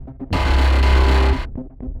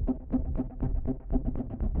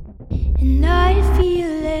And I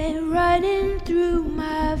feel it running through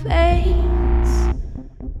my veins.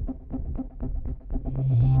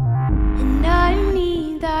 And I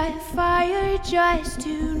need that fire just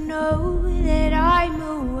to know that I'm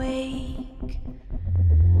awake.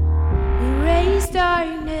 We raise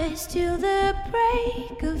darkness till the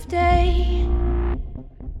break of day.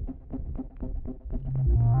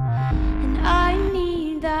 And I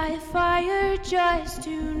need that fire just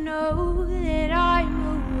to know that I'm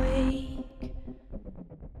awake.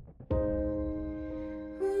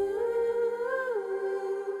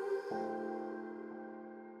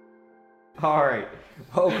 All right,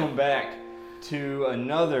 welcome back to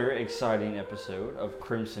another exciting episode of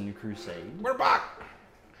Crimson Crusade. We're back!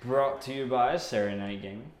 Brought to you by Saturday Night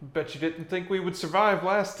Gaming. Bet you didn't think we would survive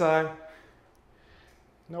last time.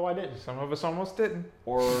 No, I didn't. Some of us almost didn't.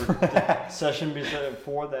 Or the session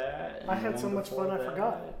before that. I had so much fun I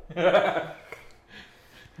forgot.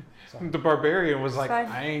 The barbarian was like, Fine.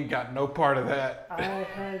 I ain't got no part of that. I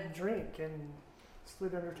had a drink and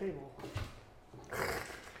slid under a table.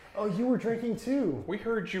 Oh, you were drinking too. We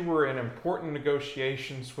heard you were in important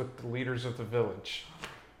negotiations with the leaders of the village.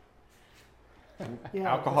 Yeah,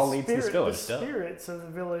 Alcohol leads to this village, The duh. spirits of the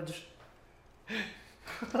village.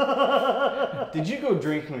 Did you go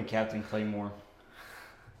drinking with Captain Claymore?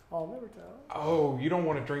 I'll never tell. Oh, you don't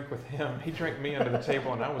want to drink with him. He drank me under the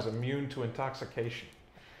table and I was immune to intoxication.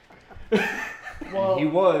 Well, He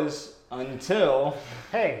was until.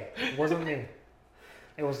 Hey, it wasn't me.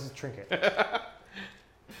 It was a trinket.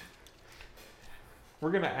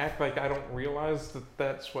 We're going to act like I don't realize that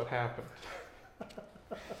that's what happened.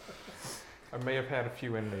 I may have had a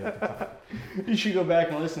few in me at the time. You should go back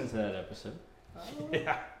and listen to that episode.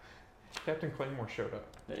 Yeah. Captain Claymore showed up.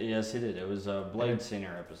 Yes, he did. It was a Blade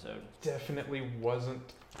Singer episode. Definitely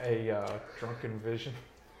wasn't a drunken vision.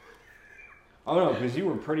 Oh no, because you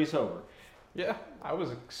were pretty sober. Yeah, I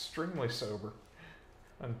was extremely sober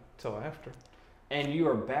until after. And you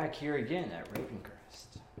are back here again at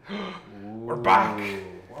Ravencrest. We're back.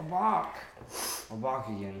 We're back. We're back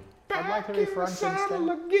again. I'd like to be front instead.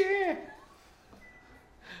 again.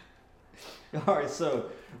 Alright, so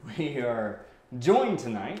we are joined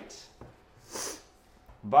tonight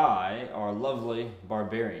by our lovely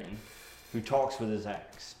barbarian who talks with his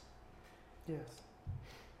axe. yes.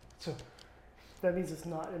 So, That means it's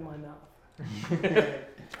not in my mouth.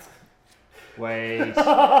 Wait.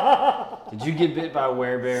 Did you get bit by a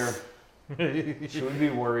werebear? Should we be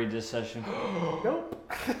worried this session?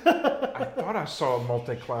 Nope. I thought I saw a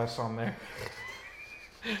multi-class on there.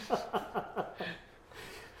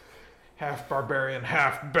 Half barbarian,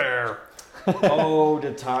 half bear. Oh,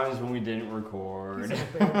 the times when we didn't record. He's a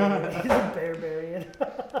barbarian.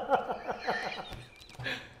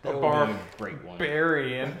 That would bar- be a great one.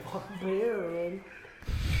 Barbarian. Barbarian.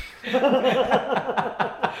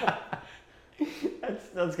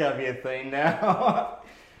 That's gotta be a thing now.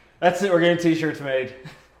 That's it, we're getting t-shirts made.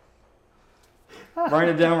 Write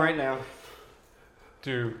it down right now.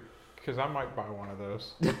 Dude, because I might buy one of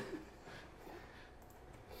those.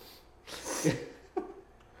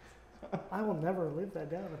 I will never live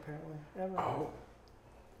that down, apparently. Ever. Oh,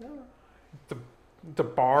 Never. the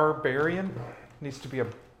barbarian needs to be a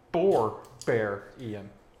boar bear, Ian.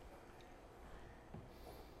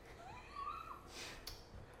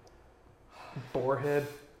 Boar head,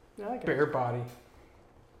 Yeah, I guess. bear body,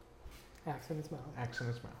 Axe in his mouth. axe in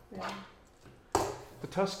his mouth. Yeah. The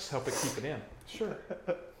tusks help it keep it in. Sure.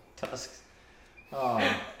 Tusks. Oh.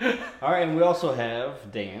 Alright, and we also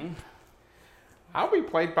have Dan. I'll be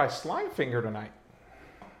played by Slimefinger tonight.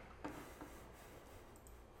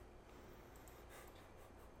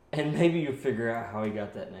 And maybe you'll figure out how he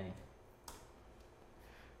got that name.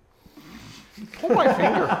 Pull my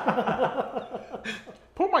finger.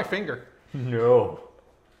 Pull my finger. No.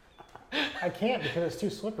 I can't because it's too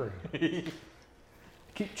slippery.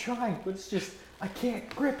 Keep trying, but it's just, I can't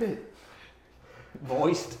grip it.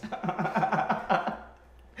 Moist.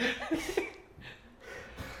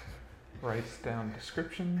 Writes down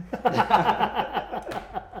description.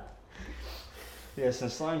 Yes,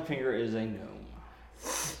 and Slimefinger is a gnome.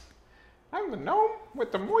 I'm the gnome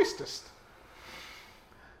with the moistest.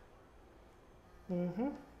 Mm-hmm.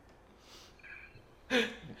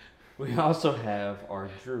 We also have our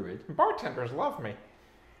druid, Bartenders love me.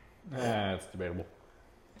 That's debatable.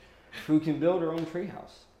 who can build her own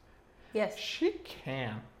treehouse. Yes. She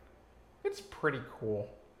can. It's pretty cool.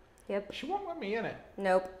 Yep. She won't let me in it.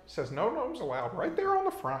 Nope. Says no gnomes allowed right there on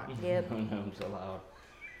the front. Yep. No gnomes allowed.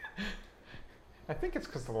 I think it's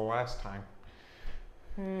because of the last time.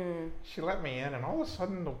 She let me in and all of a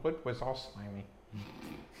sudden the wood was all slimy.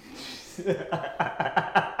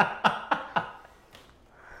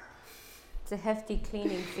 It's a hefty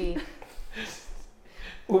cleaning fee.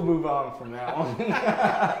 We'll move on from that one.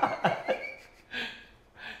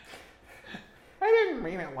 I didn't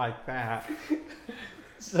mean it like that.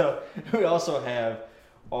 So we also have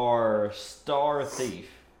our star thief.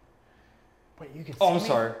 Wait, you can see Oh, I'm me?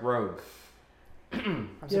 sorry, rogue. I'm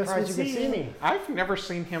Yes, surprised we you can see see you. me. I've never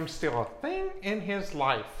seen him steal a thing in his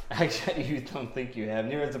life. Actually, you don't think you have.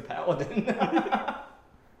 Neither is a paladin.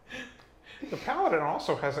 The paladin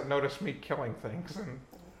also hasn't noticed me killing things, and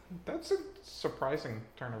that's a surprising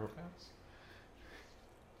turn of events.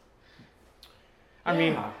 I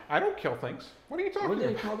mean, Yeah. I don't kill things. What are you talking What do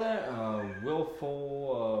they about? call that?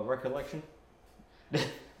 Willful recollection?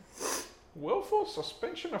 Willful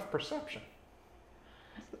suspension of perception.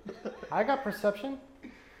 I got perception.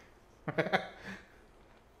 The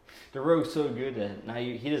rogue's so good that now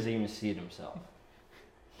he doesn't even see it himself.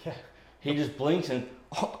 Yeah. He just blinks and,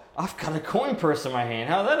 oh, I've got a coin purse in my hand.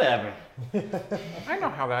 How'd that happen? I know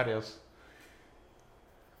how that is.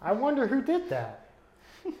 I wonder who did that.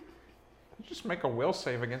 You just make a will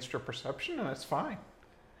save against your perception, and it's fine.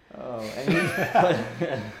 Oh,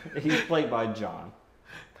 and he's played by John.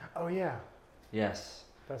 Oh yeah. Yes.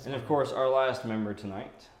 That's And of fine. course, our last member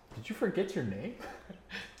tonight. Did you forget your name?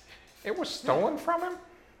 It was stolen from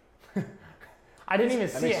him? I didn't even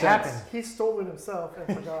That see it makes sense. happen. He stole it himself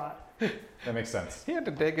and forgot. That makes sense. He had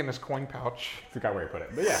to dig in his coin pouch. Forgot where you put it.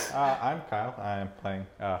 But yeah, I'm Kyle. I'm playing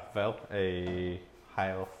Vel, a high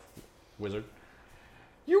elf wizard.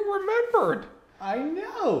 You remembered! I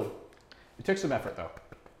know. It took some effort though.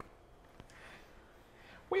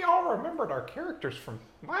 We all remembered our characters from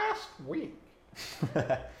last week.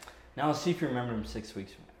 Now let's see if you remember him 6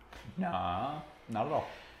 weeks from now. Nah, not at all.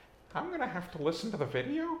 I'm gonna have to listen to the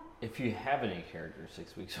video? If you have any characters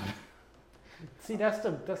 6 weeks from now. See, that's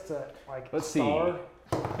the like Let's see. star.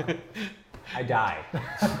 I die.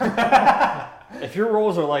 If your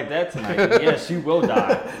rolls are like that tonight, yes, you will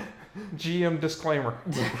die. GM disclaimer.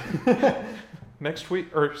 Next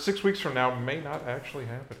week, or 6 weeks from now, may not actually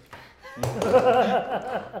happen.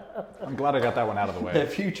 I'm glad I got that one out of the The way.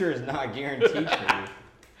 future is not guaranteed for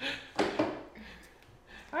you.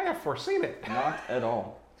 I have foreseen it. Not at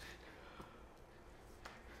all.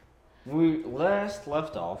 When we last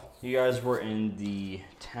left off, you guys were in the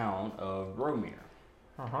town of Gromir.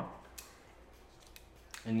 Uh-huh.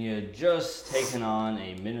 And you had just taken on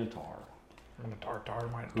a Minotaur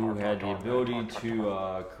who had the ability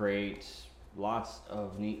to create lots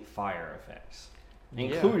of neat fire effects,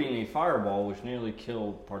 including a fireball which nearly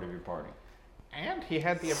killed part of your party. And he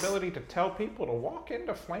had the ability to tell people to walk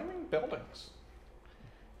into flaming buildings.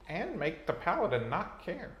 And make the paladin not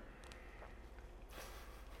care.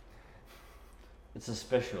 It's a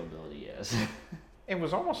special ability, yes. It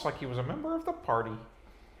was almost like he was a member of the party.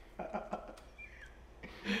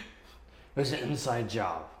 It was an inside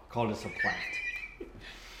job. Called us a plant.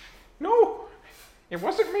 No! It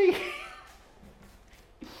wasn't me!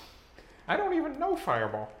 I don't even know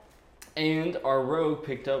Fireball. And our rogue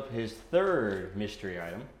picked up his third mystery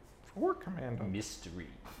item. Or Commando. Mystery.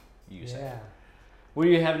 You say. Yeah. What do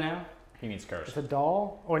you have now? He means curse. It's a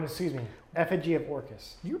doll. Or excuse me, effigy of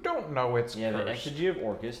Orcus. You don't know it's You have an cursed. effigy of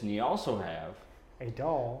Orcus, and you also have A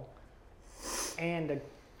doll. And a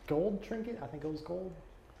gold trinket. I think it was gold.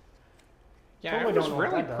 Yeah, Totally it was don't know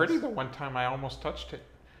what really that pretty does. the one time I almost touched it.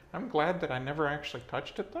 I'm glad that I never actually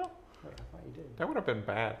touched it though. Wait, I thought you did. That would have been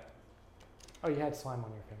bad. Oh, you had slime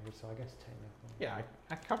on your fingers, so I guess technically. Yeah,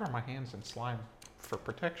 I cover my hands in slime for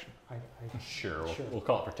protection. Sure, Sure. we'll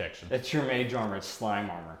call it protection. that's your mage armor. It's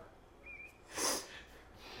slime armor.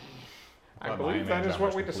 I Glad my believe that mage is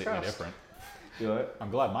what armor's we completely discussed. different. Do it.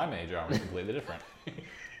 I'm glad my mage armor is completely different.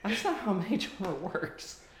 That's not how mage armor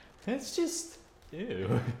works. It's just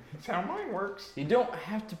ew. That's how mine works. You don't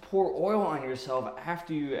have to pour oil on yourself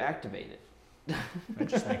after you activate it. It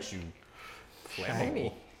just makes you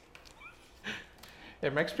flammable.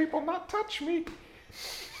 It makes people not touch me.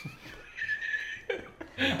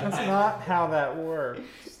 That's not how that works.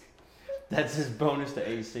 That's his bonus to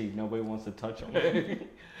AC. Nobody wants to touch him.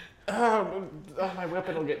 My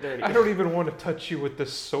weapon will get dirty. I don't even want to touch you with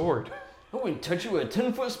this sword. I wouldn't touch you with a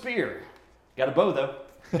 10-foot spear. Got a bow though.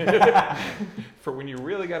 For when you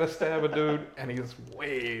really got to stab a dude and he's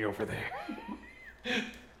way over there.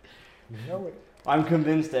 You know it. I'm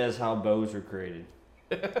convinced that's how bows are created.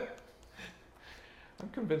 I'm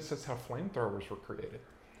convinced that's how flamethrowers were created.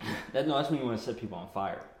 That's when you want to set people on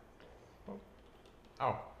fire.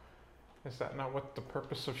 Oh, is that not what the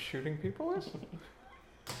purpose of shooting people is?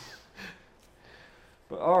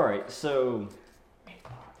 But all right, so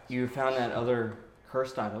you found that other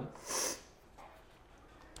cursed item.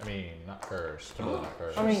 I mean, not cursed. Totally not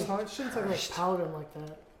cursed. I mean- Shouldn't talk about paladin like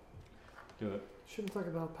that. Do it. Shouldn't talk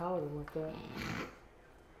about paladin like that.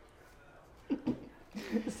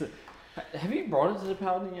 Have you brought it to the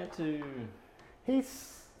paladin yet? He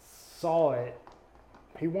saw it.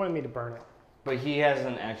 He wanted me to burn it. But he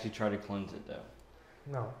hasn't actually tried to cleanse it though.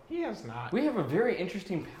 No. He has not. We have a very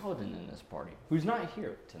interesting paladin in this party who's not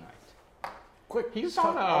here tonight. Quick, He's talk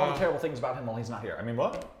on all a- the terrible things about him while he's not here. I mean,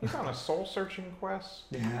 what? He's on a soul-searching quest.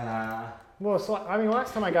 Yeah. Well, so, I mean,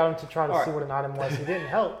 last time I got him to try to All see right. what an item was, he didn't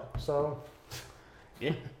help. So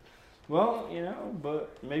Well,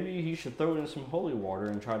 but maybe he should throw it in some holy water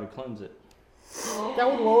and try to cleanse it. that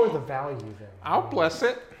would lower the value then. I'll bless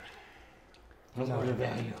it. Lower the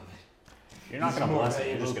value of it. You're not going to bless it.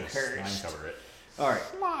 You're just valuable going to cursed. slime cover it. All right.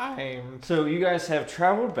 Slime. So you guys have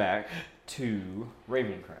traveled back to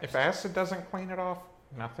Ravencrest. If acid doesn't clean it off,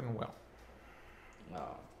 nothing will.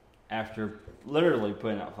 After literally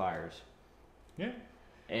putting out fires Yeah.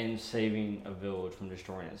 and saving a village from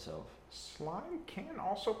destroying itself. Slime can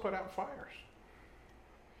also put out fires.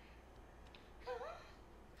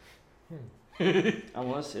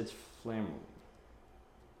 Unless it's flammable.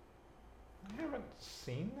 I haven't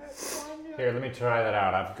seen that slime yet. Here, let me try that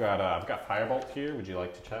out. I've got Firebolt here. Would you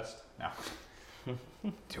like to test? No.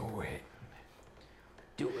 Do it.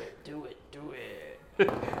 Do it, do it, do it.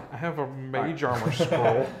 I have a mage armor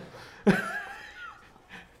scroll.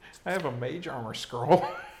 I have a mage armor scroll.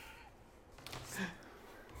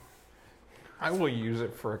 I will use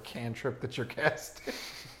it for a cantrip that you're casting.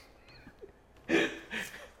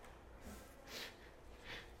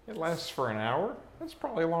 It lasts for an hour. That's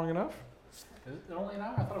probably long enough. Is it only an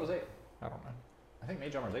hour? I thought it was 8. I don't know. I think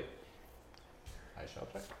Mage Armor's 8. I shall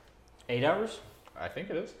check. 8 hours? I think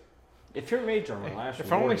it is. If your mage armor Hey, lasts if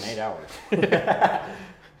for more only than s- 8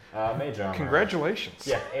 hours. Mage Armor. Congratulations.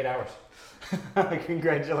 Yeah, 8 hours.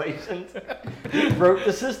 Congratulations. You broke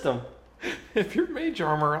the system. If your mage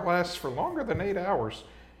armor lasts for longer than 8 hours,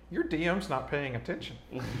 your DM's not paying attention.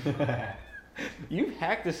 You've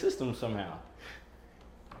hacked the system somehow.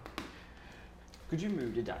 Could you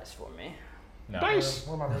move the dice for me? No. Dice!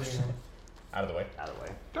 Where am I moving them? Out of the way. Out of the way.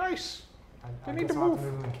 Dice! I They need guess to I'll have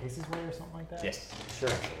move. them in cases way or something like that? Yes. Sure.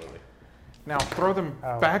 Absolutely. Now throw them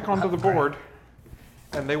Oh. back onto the Right. board,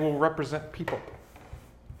 and they will represent people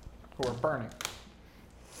who are burning.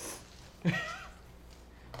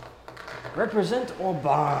 Represent or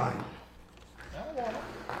bind.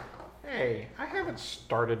 Hey, I haven't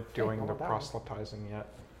started doing how the about that one? proselytizing yet.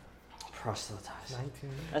 Proselytize.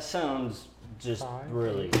 19, That sounds just 5,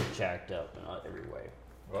 really jacked up in every way.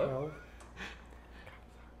 What? 12.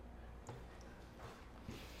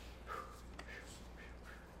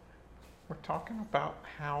 We're talking about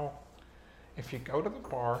how if you go to the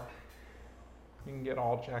bar, you can get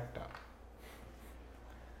all jacked up.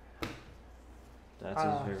 That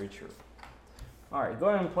is very true. All right, go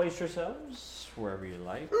ahead and place yourselves wherever you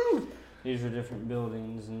like. These are different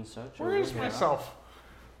buildings and such. Where over is here. myself?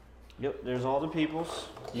 Yep, there's all the peoples.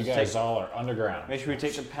 You Just guys take- all are underground. Make sure we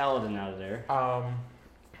take the paladin out of there. All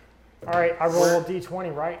right, I roll a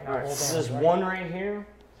d20, right? And I roll This damage, right? one right here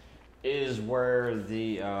is where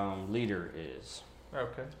the leader is.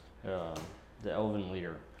 Okay. The elven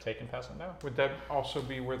leader. Take and pass it down. Would that also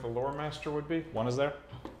be where the lore master would be? One is there.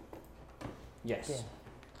 Yes.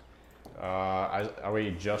 Yeah. Are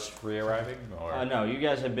we just re-arriving? Or? No, you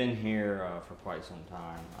guys have been here for quite some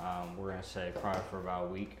time. We're going to say probably for about a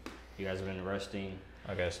week. You guys have been resting,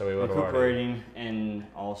 Okay, so we would have already... recuperating, and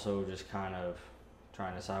also just kind of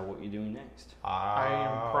trying to decide what you're doing next. I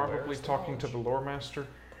am probably where's the talking to knowledge? the lore master,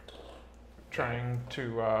 trying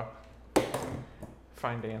to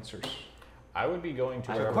find answers I would be going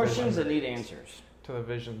to I have wherever questions the that need answers. to the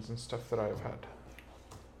visions and stuff that I have had.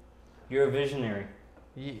 You're a visionary.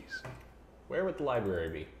 Yes, Where would the library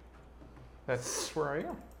be? that's where I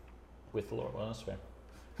am. With the Lord. Well, that's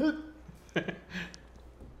fair.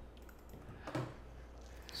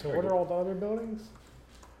 So what are all the other buildings?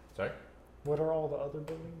 Sorry? What are all the other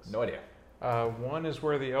buildings? No idea. One is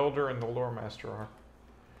where the elder and the lore master are.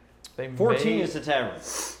 They 14 may is the tavern.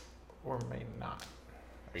 or may not.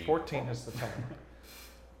 Are you 14 is the tavern.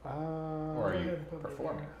 Or are Go you ahead and put me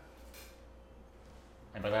performing? down.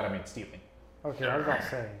 And by that I mean stealing. Okay, I was about to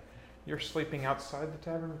say. You're sleeping outside the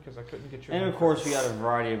tavern because I couldn't get you. And in of course, we got a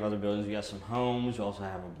variety of other buildings. We got some homes. We also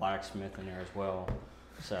have a blacksmith in there as well.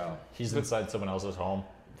 So, He's inside someone else's home.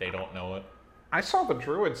 They don't know it. I saw the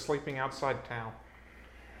druid sleeping outside town.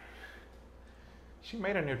 She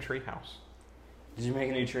made a new treehouse. did you make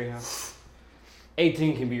a new treehouse?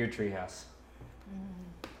 18 can be your treehouse.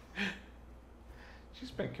 She's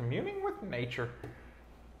been communing with nature.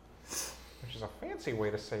 which is a fancy way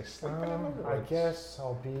to say sleeping in the woods. I guess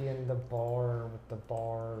I'll be in the bar with the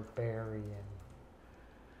barbarian.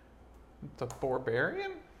 The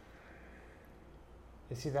barbarian?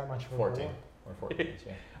 Is he that much of a 14. boar? Or 14,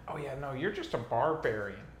 yeah. Oh yeah, no, you're just a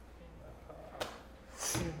barbarian.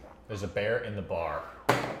 There's a bear in the bar.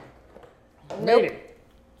 Nope.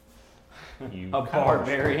 You A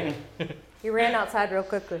barbarian. He ran outside real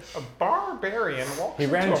quickly. A barbarian walks He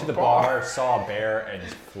ran into a the bar, saw a bear, and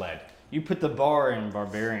just fled. You put the bar in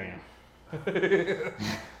barbarian. Could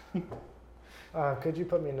you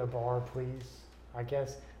put me in the bar, please? I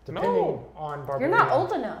guess, depending No. on You're barbarian. not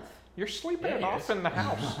old enough. You're sleeping Yeah, it he off is. in the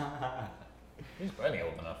house. He's plenty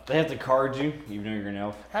old enough. They have to card you, even though you're an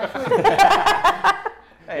elf.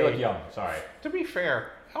 You look young, sorry. To be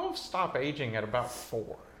fair, elves stop aging at about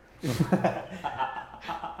 4.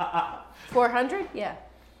 400? Yeah.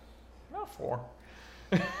 Not 4.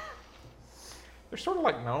 They're sort of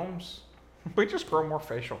like gnomes. We just grow more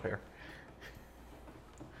facial hair.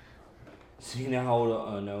 So you know how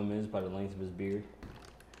old a gnome is by the length of his beard?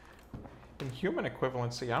 In human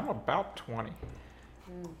equivalency, I'm about 20.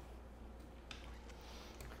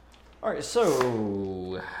 All right,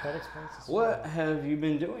 so That explains the what have you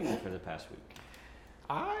been doing for the past week?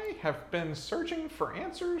 I have been searching for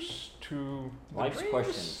answers to the Life's dreams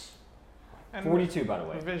questions. and 42, by the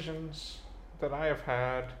way. visions that I have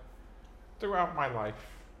had throughout my life.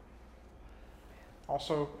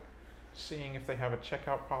 Also, seeing if they have a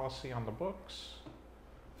checkout policy on the books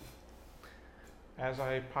as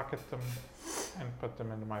I pocket them and put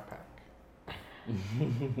them into my pack.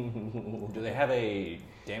 Do they have a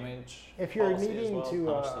damage If you're policy as needing well? to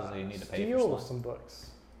How much does they need to pay for steal stuff? some books,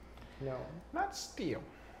 no, Not steal,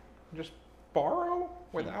 just borrow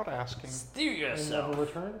without asking Steal and yourself. never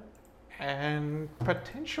return. and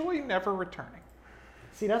potentially never returning.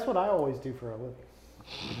 See, that's what I always do for a living.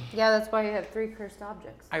 Yeah, that's why you have 3 cursed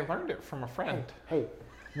objects. I learned it from a friend. Hey,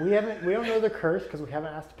 we don't know the curse because we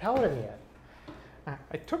haven't asked the paladin yet.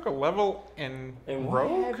 I took a level in And why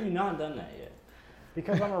Rogue. have you not done that yet?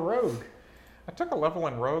 Because I'm a rogue. I took a level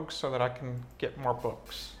in Rogue so that I can get more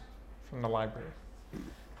books from the library.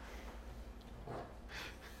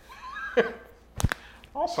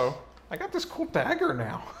 Also, I got this cool dagger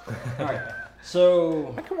now. All right,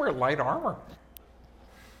 so I can wear light armor.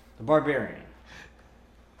 the barbarian.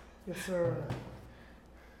 Yes, sir.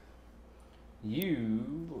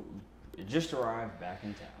 You just arrived back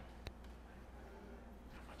in town.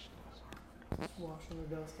 Washing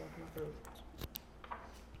the dust off my throat.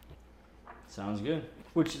 Sounds good.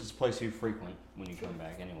 Which is a place you frequent when you come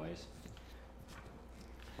back, anyways.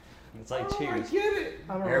 It's like Oh, I Cheers. get it.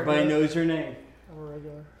 I'm a Everybody regular. knows your name. I'm a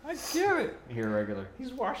regular. I get it. You're a regular.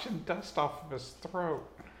 He's washing dust off of his throat.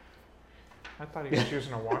 I thought he was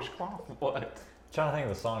using a washcloth. What? Trying to think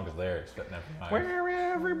of the song, the lyrics, but never mind. Where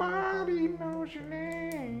everybody knows your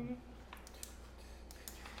name.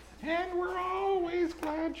 And we're always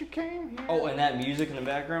glad you came here. Oh, and that music in the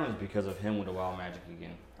background is because of him with the wild magic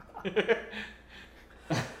again.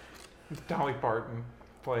 Dolly Parton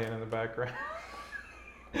playing in the background.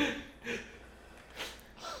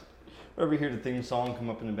 Ever hear the theme song come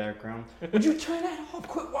up in the background? Would you turn that off?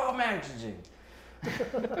 Quit wild magicing.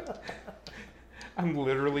 I'm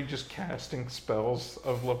literally just casting spells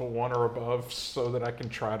of level 1 or above so that I can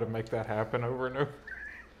try to make that happen over and over.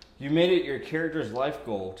 You made it your character's life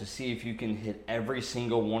goal to see if you can hit every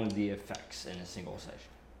single one of the effects in a single session.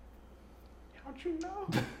 How'd you know?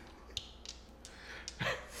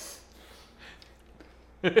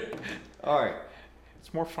 All right.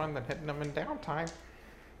 It's more fun than hitting them in downtime.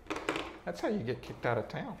 That's how you get kicked out of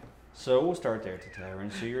town. So we'll start there at the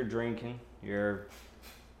tavern. So you're drinking, you're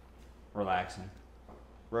relaxing.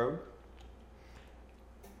 Rogue,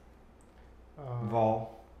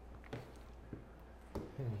 Vol,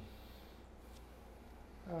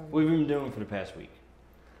 what have you been doing for the past week?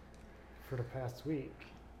 For the past week.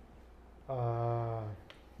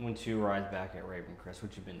 Once you arrive back at Ravencrest,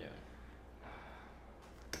 what you been doing?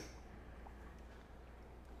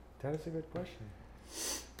 That is a good question.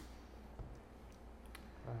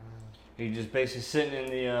 Are you just basically sitting in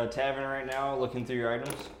the tavern right now, looking through your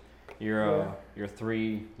items? Your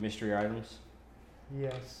 3 mystery items.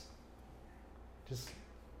 Yes. Just,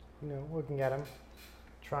 looking at them,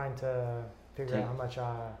 trying to figure out how much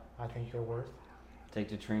I think they're worth. Take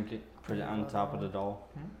the trinket, put it on top of the doll.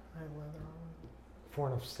 I have leather on.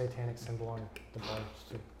 Form of satanic symbol on the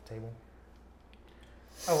table.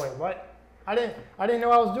 Oh wait, what? I didn't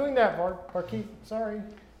know I was doing that, Barkeep. Sorry.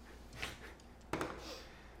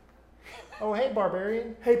 Oh hey,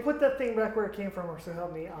 barbarian. Hey, put that thing back where it came from, or so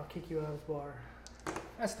help me, I'll kick you out of the bar.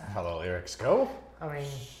 That's not how the lyrics go. I mean,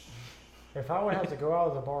 If I would have to go out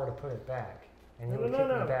of the bar to put it back, and you would kick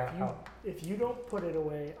me back out. If you don't put it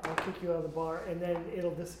away, I'll kick you out of the bar, and then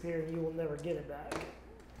it'll disappear, and you will never get it back.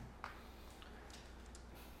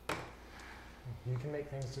 You can make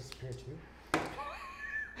things disappear too.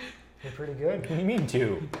 You're pretty good. What do you mean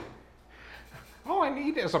two? All I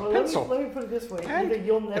need is a Well, pencil. Let me put it this way: And either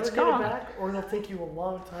you'll never it's get gone. it back, or it'll take you a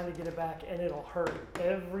long time to get it back, and it'll hurt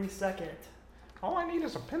every second. All I need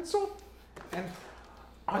is a pencil, and it's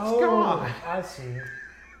Oh, gone. I see.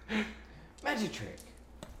 Magic trick.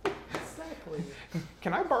 Exactly.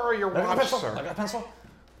 Can I borrow your I got a watch, pencil. I sir? got a pencil.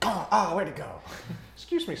 Oh, where'd it go?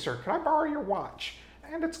 Excuse me, sir. Can I borrow your watch?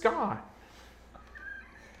 And it's gone.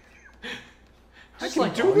 I Just can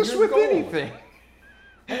like do all this your with gold. anything.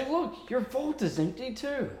 Hey, look, your vault is empty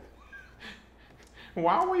too.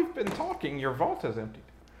 While we've been talking, your vault is emptied.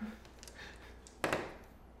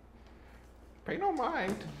 Pay no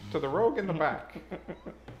mind to the rogue in the back.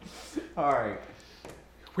 All right.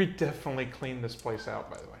 We definitely cleaned this place out,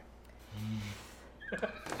 by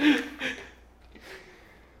the way.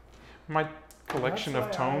 My collection of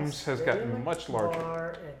That's why I tomes has stay gotten in the much larger.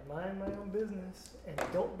 bar and mind my own business, and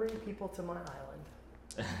don't bring people to my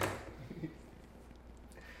island.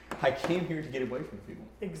 I came here to get away from people.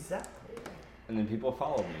 Exactly. And then people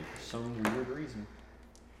followed me for some weird reason.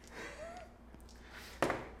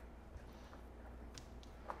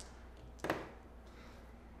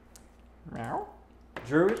 Meow.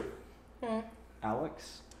 Druid, Hmm.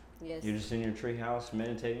 Alex, Yes. you're just in your treehouse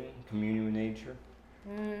meditating, communing with nature.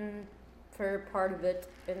 For part of it,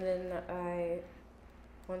 and then I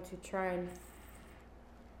want to try and,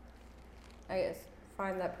 I guess,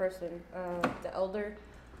 find that person, the elder,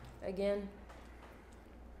 again,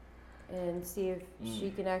 and see if she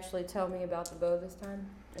can actually tell me about the bow this time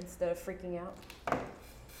instead of freaking out.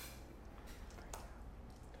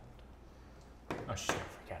 Oh shit!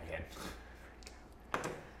 Freak out again.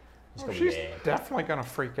 Just Oh, go she's bad. definitely gonna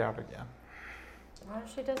freak out again. Well,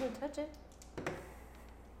 she doesn't touch it.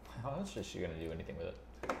 How else is she gonna do anything with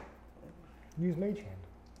it? Use Mage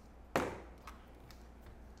Hand.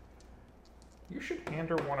 You should hand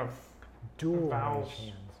her one of Dual Val's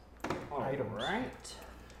Mage Hands. items. Right.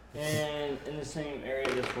 And in the same area,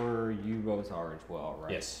 that's where you both are as well,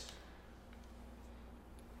 right? Yes.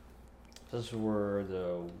 This is where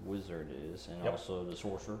the wizard is, and Yep. also the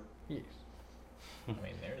sorcerer. Yes. I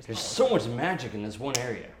mean, there's. There's so much magic in this one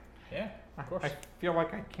area. Yeah, of course. I feel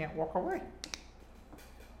like I can't walk away.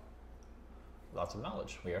 Lots of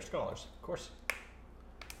knowledge. We are scholars, of course.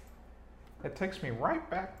 It takes me right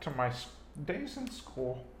back to my days in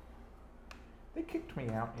school. They kicked me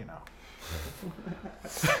out, you know.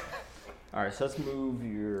 All right, so let's move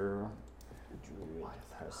your druid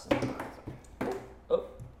person.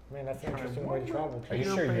 Man, that's an interesting way to travel. Are you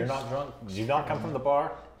Peter sure you're Pace. not drunk? Did you not come from the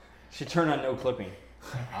bar? She turned on no clipping.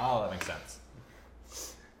 Oh, that makes sense.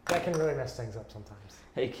 That can really mess things up sometimes.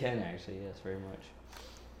 It can actually, yes, very much.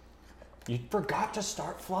 You forgot to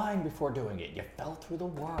start flying before doing it. You fell through the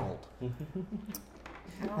world. I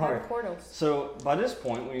don't have Alright. portals. So by this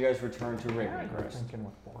point, when you guys return to Yeah, you're Ravencrest, thinking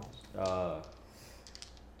with balls.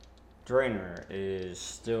 Draenor is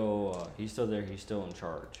still he's still there. He's still in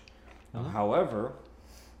charge. Mhm. However,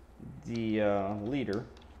 the leader,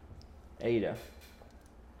 Ada,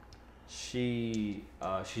 she's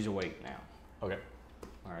awake now. Okay.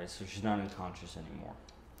 All right, so she's not unconscious anymore.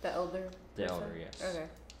 The elder. The person? elder, yes. Okay.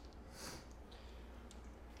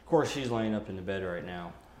 Of course, she's laying up in the bed right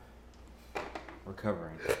now,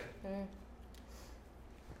 recovering. Mm.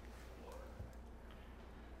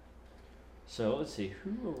 So let's see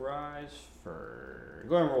who arrives first.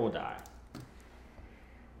 Go ahead and roll a die.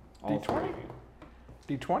 All D20? three of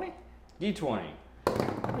you. D20? D20.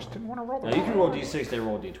 I just didn't want to roll the Now you can roll D6. They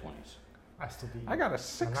roll D20s. I still do. I got a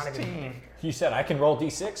I'm not even- 16. You said I can roll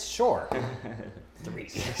d6? Sure. 3.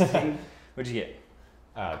 16. What'd you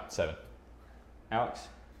get, 7. Alex?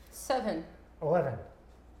 7. 11.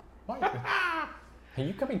 What? Are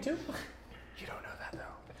you coming too? You don't know that though.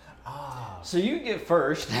 Ah. So you get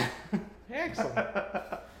first. Excellent.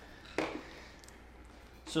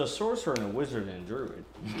 So a sorcerer and a wizard and a druid.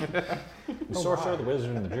 The sorcerer, the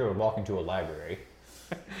wizard, and the druid walk into a library.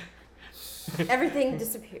 Everything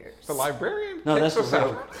disappears. The librarian No, kicks that's us the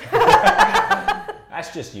out. rogue.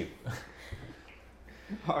 That's just you.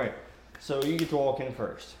 All right. So you get to walk in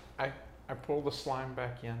first. I pull the slime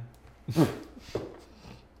back in.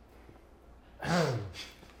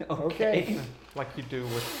 Okay. Like you do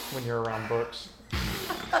when you're around books.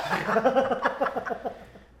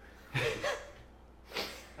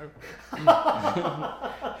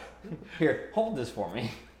 Here, hold this for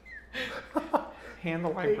me. Hand the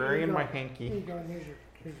Here you librarian go. my Here you hanky. go, and here's your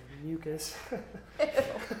Here's your mucus.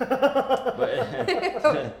 But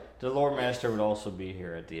the lore master would also be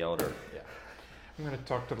here at the elder. I'm going to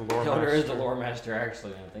talk to the lore The elder master. is the lore master,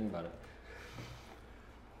 actually, when I think about it.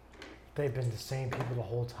 They've been the same people the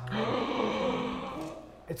whole time.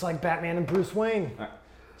 It's like Batman and Bruce Wayne.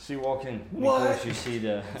 So you walk in. and What? Of course, you see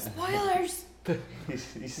the Spoilers!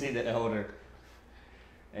 you see the elder,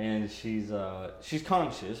 and she's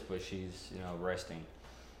conscious, but she's resting.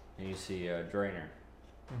 And you see Drainer.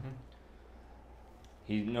 Mhm.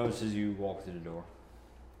 He notices you walk through the door.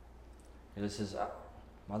 And he says,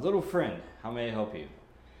 "My little friend, how may I help you?"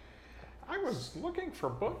 I was looking for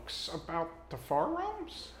books about the Far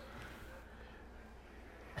Realms.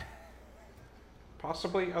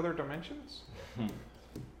 Possibly other dimensions.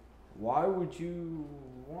 Why would you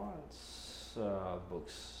want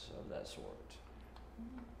books of that sort?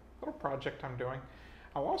 Little project I'm doing.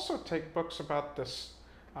 I'll also take books about this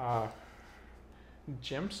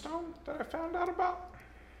gemstone that I found out about.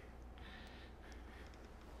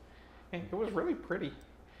 And it was really pretty.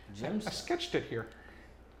 I Gemstone. sketched it here.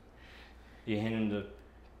 You hand him the Piece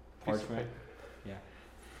of parchment. paper.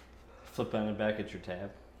 Flip on the back at your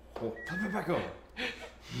tab. Oh, flip it back over.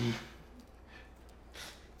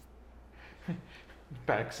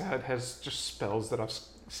 Backside has just spells that I've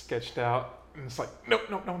sketched out. And it's like, no.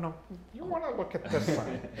 You want to look at this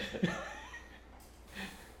side.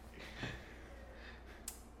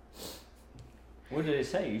 What did they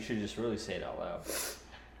say? You should just really say it out loud.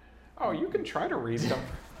 Oh, you can try to read them.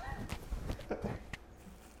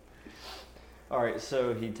 All right,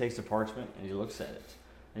 so he takes the parchment and he looks at it.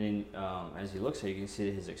 And as he looks at it, you can see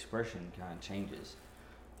that his expression kind of changes.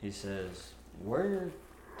 He says, "Where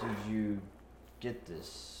did you get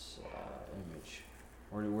this image?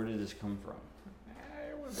 Where did this come from?"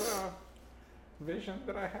 It was a vision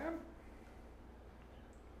that I had.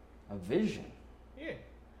 A vision? Yeah.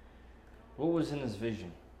 What was in this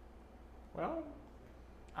vision? Well,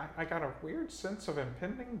 I got a weird sense of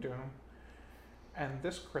impending doom and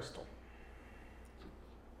this crystal.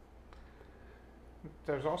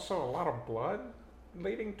 There's also a lot of blood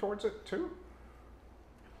leading towards it, too.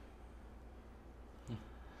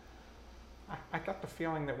 I got the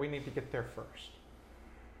feeling that we need to get there first.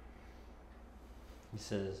 He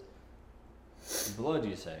says, "Blood,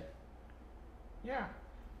 you say?" Yeah.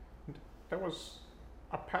 There was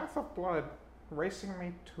a path of blood racing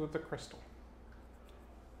me to the crystal.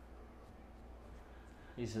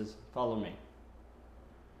 He says, "Follow me."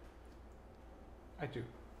 I do.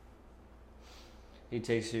 He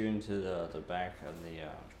takes you into the back of the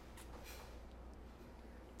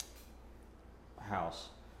house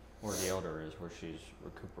where the elder is, where she's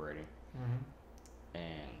recuperating. Mm-hmm.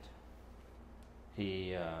 And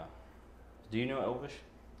he, do you know Elvish?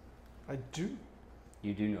 I do.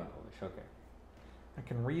 You do know Elvish, okay. I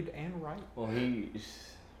can read and write. Well, he,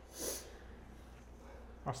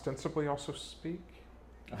 Ostensibly also speak.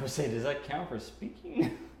 I would say, does that count for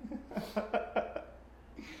speaking?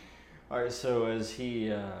 All right, so as he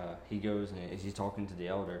goes and as he's talking to the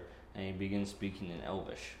elder, and he begins speaking in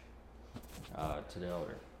Elvish to the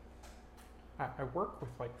elder. I work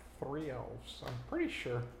with like 3 elves. I'm pretty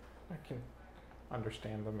sure I can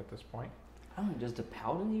understand them at this point. I don't know, does the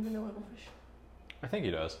paladin even know Elvish? I think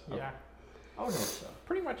he does. Yeah. I would hope so.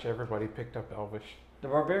 Pretty much everybody picked up Elvish. The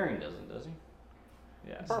barbarian doesn't, does he?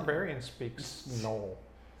 Yeah. Barbarian speaks Knoll.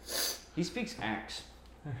 He speaks Axe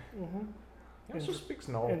Mm-hmm. He also speaks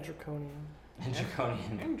Knoll. And Draconian. and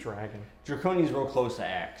Draconian. And Dragon. Draconian's real close to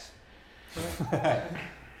Axe.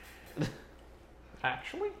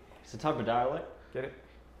 Actually? It's a type of dialect. Get it?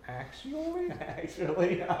 Actually?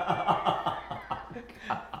 Actually.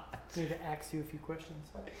 Need to ask you a few questions.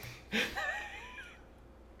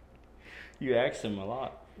 You axe him a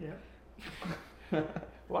lot. Yeah.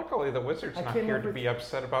 Luckily, the wizard's I not came here up to with- be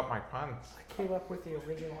upset about my puns. I came up with the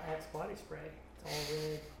original Axe body spray. It's all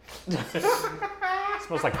red. It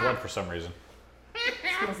smells like blood for some reason. It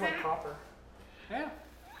smells like copper. Yeah.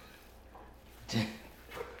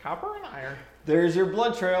 Copper and iron. There's your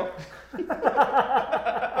blood trail.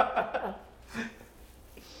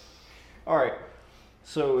 All right.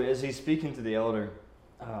 So as he's speaking to the elder,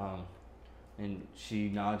 and she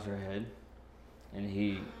nods her head, and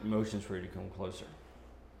he motions for you to come closer.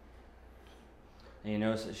 And you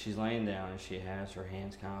notice that she's laying down, and she has her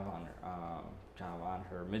hands kind of on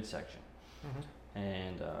her midsection. Mm-hmm.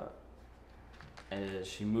 And as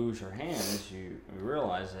she moves her hands, you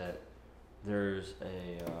realize that there's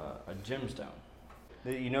a gemstone.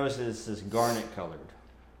 You notice that it's this garnet colored,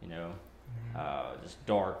 this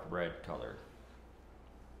dark red color.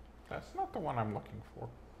 That's not the one I'm looking for.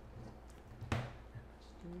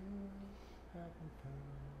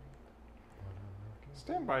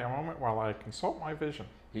 Stand by a moment while I consult my vision.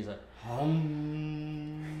 He's like,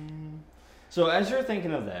 So as you're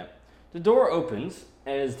thinking of that, the door opens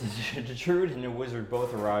as the druid and the wizard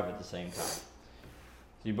both arrive at the same time. So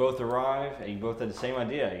you both arrive, and you both had the same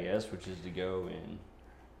idea, I guess, which is to go in.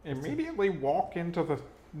 Immediately walk into the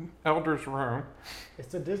elder's room.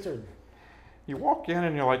 It's a dizzard. You walk in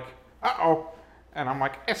and you're like, uh-oh. And I'm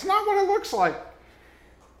like, it's not what it looks like.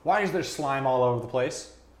 Why is there slime all over the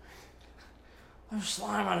place? There's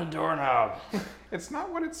slime on the doorknob. It's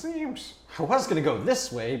not what it seems. I was gonna go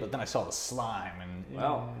this way, but then I saw the slime, and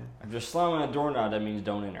Well, if there's slime on a doorknob, that means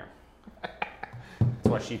don't enter. that's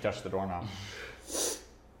why she touched the doorknob.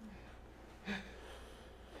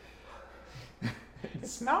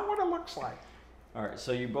 It's not what it looks like. All right,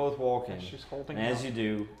 so you both walk in. And she's holding And as out. you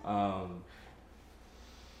do,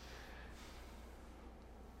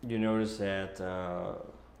 you notice that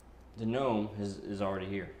the gnome is already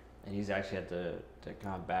here, and he's actually at the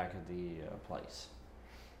kind of back of the place.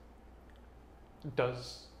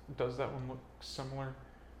 Does that one look similar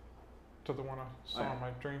to the one I saw in my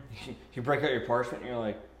dream? You break out your parchment, and you're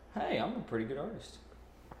like, "Hey, I'm a pretty good artist.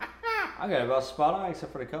 I got it about spot on,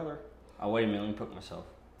 except for the color. Oh, wait a minute, let me put myself.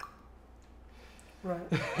 Right.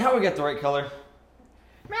 Now we got the right color.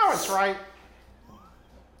 Now it's right.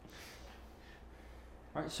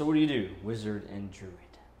 All right, so what do? Wizard and druid.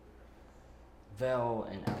 Vel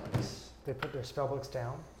and Alex. They put their spellbooks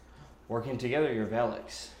down. Working together, you're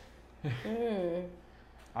Velix. Mm.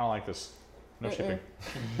 I don't like this. No shipping.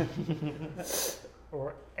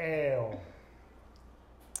 Or ale.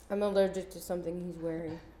 I'm allergic to something he's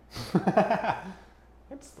wearing.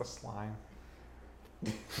 It's the slime.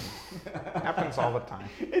 Happens all the time.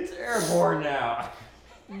 It's airborne now.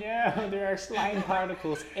 No, there are slime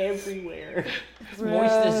particles everywhere.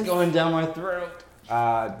 Moistness going down my throat.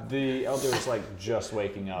 The elder is like just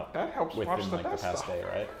waking up That helps wash within the like the dust past off. day,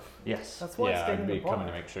 right? Yes. That's why it's Yeah, staying I'd in be the bar. coming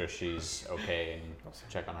to make sure she's okay and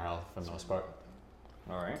check on her health for the most part,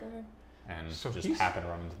 All right. and So just he's- happen to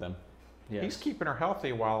run into them. Yes. He's keeping her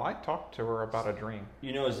healthy while I talk to her about a dream.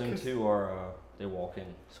 You know, as them two are, they walk in.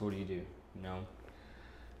 So what do? You know?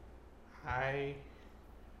 I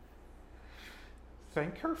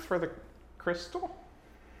thank her for the crystal.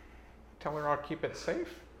 Tell her I'll keep it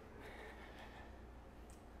safe.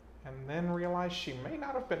 And then realize she may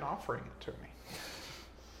not have been offering it to me.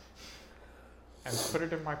 And put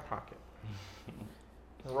it in my pocket.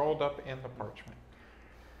 Rolled up in the parchment.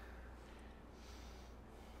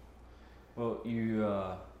 Well, you,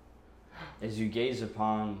 as you gaze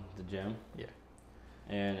upon the gem, Yeah.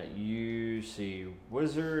 and you see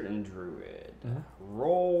wizard and druid. Mhm.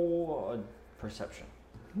 Roll a perception.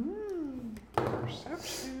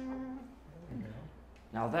 Perception.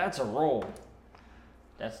 Now that's a roll.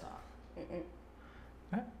 That's not.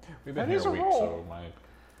 We've That been here is a a week, roll. so my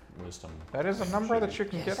wisdom. That is a number that you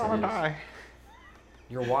can Yes, get it on a is. die.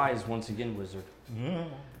 You're wise once again, wizard.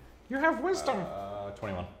 You have wisdom.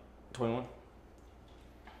 21. 21.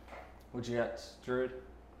 What you got, druid?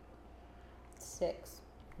 6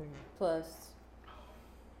 plus.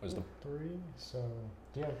 Wisdom. 3. So,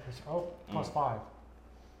 yeah. Plus 5.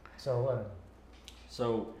 So 11.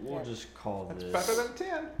 So we'll Yeah. just call That's this better than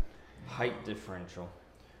 10. height differential.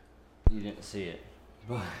 You didn't see it,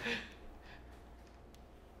 but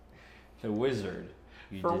the wizard,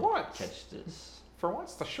 you For did what? catch this. For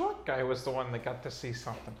once, the short guy was the one that got to see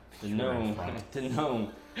something. The Sure, gnome, fine. the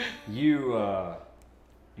gnome, you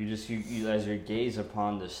as you gaze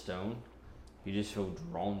upon the stone, you just feel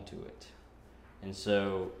drawn to it, and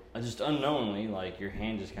so just unknowingly, like your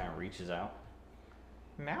hand just kind of reaches out,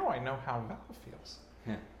 Now I know how Val feels.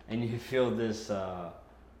 and you feel this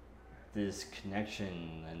this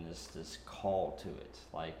connection and this call to it,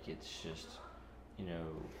 like it's just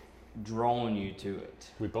drawing you to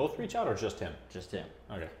it. We both reach out, or just him? Just him.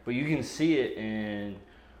 Okay. But you can see it, and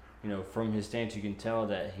from his stance, you can tell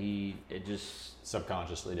that it just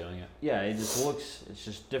Subconsciously doing it. it just looks, it's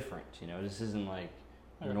just different. This isn't like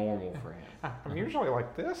normal for him. I'm usually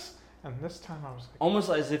like this, and this time I was like, Almost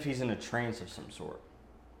as if he's in a trance of some sort.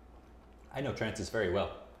 I know trances very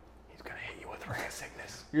well. he's gonna hit you with rat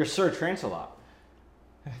sickness. You're Sir Trance-a-lot.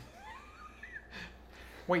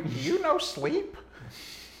 Wait, do you know sleep?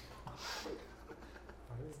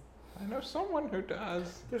 I know someone who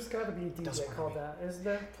does. There's got to be a Doesn't DJ called that. Is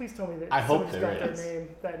there? Please tell me that I hope somebody's there got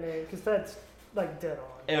is. that name, because that's like dead on.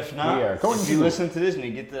 If not, We are going if to you Google. listen to this and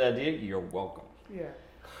you get that idea, you're welcome. Yeah.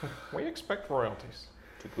 We expect royalties.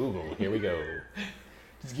 To Google, here we go.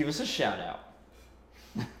 Just give us a shout out.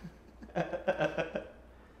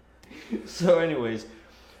 So anyways,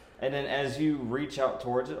 And then as you reach out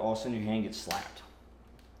towards it, all of a sudden your hand gets slapped.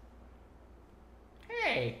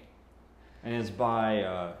 Hey! And it's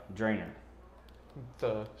by Drainer.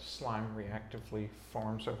 The slime reactively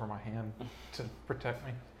forms over my hand to protect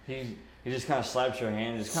me. He just kind of slaps your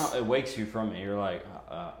hand. It wakes you from it. You're like,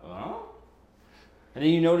 huh? And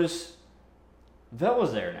then you notice Vel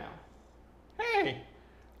was there now. Hey!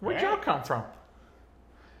 Where'd y'all come from?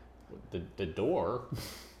 The door.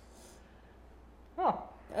 Oh,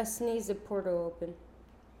 I sneeze, a portal open.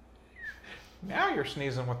 now you're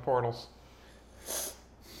sneezing with portals.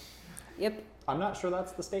 Yep. I'm not sure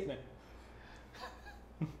that's the statement.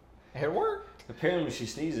 It worked. Apparently when she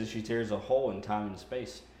sneezes, she tears a hole in time and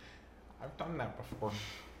space. I've done that before.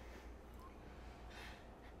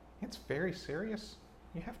 It's very serious.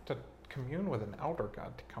 You have to commune with an elder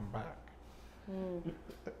god to come back.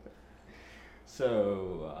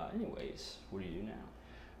 So, anyways, what do you do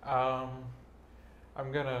now?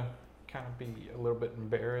 I'm gonna kind of be a little bit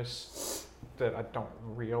embarrassed that I don't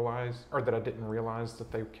realize, or that I didn't realize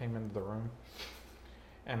that they came into the room.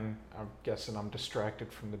 And I'm guessing I'm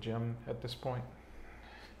distracted from the gym at this point.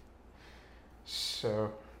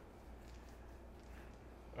 So,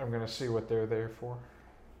 I'm gonna see what they're there for.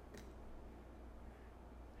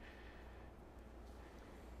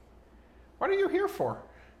 What are you here for?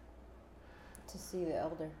 To see the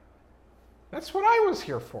elder. That's what I was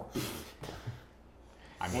here for.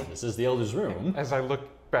 I mean, this is the Elder's room. As I look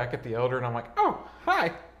back at the elder and I'm like, oh,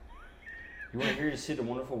 hi. You want to hear to see the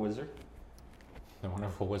wonderful wizard? The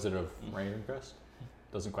Wonderful Wizard of Ravencrest.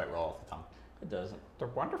 Doesn't quite roll off the tongue. It doesn't. The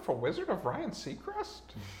wonderful wizard of Ryan Seacrest?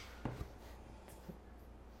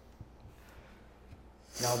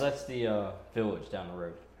 No, that's the village down the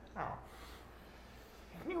road. Oh.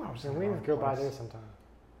 I knew I was in And the we wrong go by place. there sometime.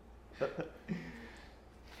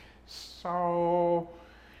 So,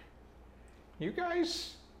 you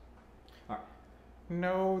guys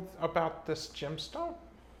know about this gemstone?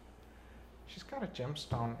 She's got a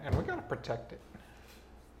gemstone, and we gotta protect it.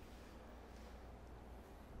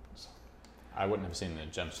 I wouldn't have seen the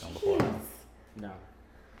gemstone before. No.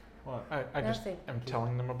 Well, I just Nothing. am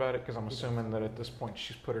telling them about it because I'm assuming that at this point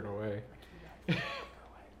she's put it away.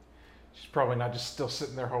 She's probably not just still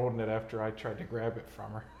sitting there holding it after I tried to grab it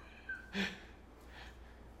from her.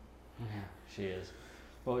 Yeah, she is.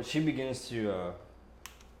 Well, she begins to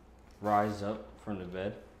rise up from the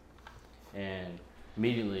bed, and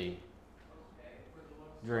immediately,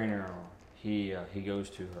 Draenor, he goes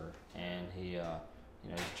to her, and he's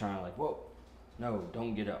trying to like, whoa, no,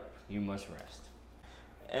 don't get up. You must rest.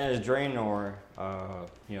 As Draenor,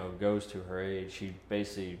 goes to her aid, she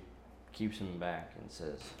basically keeps him back and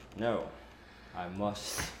says, no, I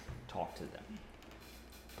must talk to them.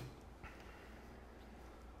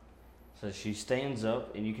 So she stands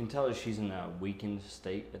up, and you can tell that she's in a weakened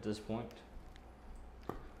state at this point.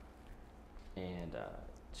 And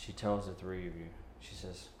she tells the three of you, she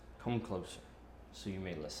says, come closer so you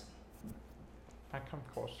may listen. I come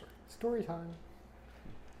closer. Story time.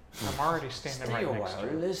 I'm already standing Stay right a next while, to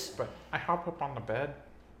her. listen. But I hop up on the bed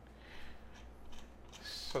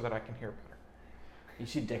so that I can hear better. You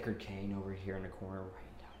see Deckard Cain over here in the corner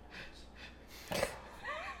writing down notes.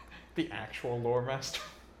 The actual lore master.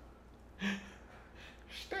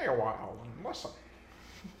 Stay a while and listen.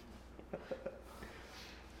 I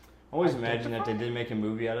always imagine that they did make a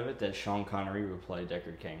movie out of it, that Sean Connery would play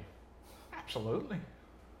Deckard Cain. Absolutely.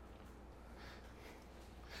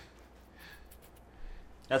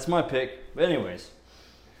 That's my pick. But anyways.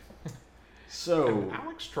 So, And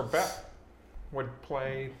Alex Trebek would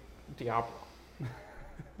play Diablo.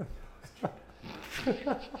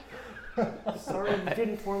 Sorry, you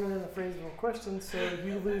didn't form it in the phrase of a question, so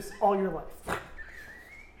you lose all your life.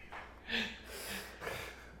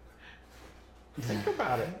 Think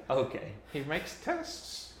about it. okay. He makes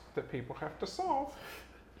tests that people have to solve,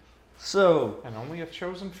 So, and only a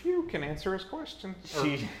chosen few can answer his questions. Or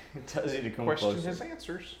she tells you to come question closer. his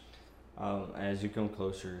answers. As you come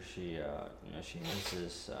closer, she has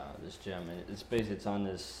this gem, and it's on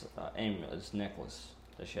this amulet, this necklace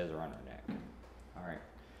that she has around her neck. All right.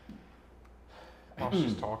 While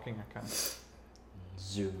she's talking, I kind of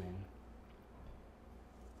Zoom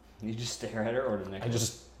in. You just stare at her, or the necklace? I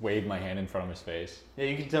just waved my hand in front of his face. Yeah,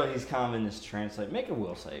 you can tell he's kind of in this trance. Like, make a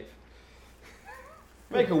will save.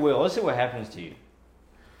 Make a will. Let's see what happens to you.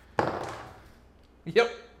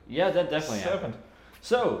 Yep. Yeah, that definitely 7. happened.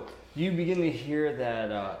 So you begin to hear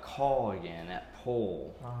that call again, that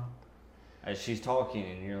pull, as she's talking,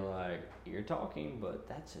 and you're like, "You're talking, but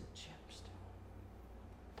that's a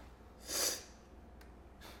gemstone."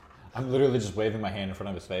 I'm literally just waving my hand in front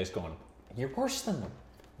of his face, going, "You're worse than the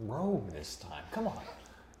rogue this time. Come on."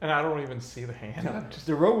 And I don't even see the hand. If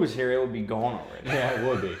the rogue was here, it would be gone already. Yeah, it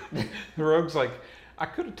would be. The rogue's like, I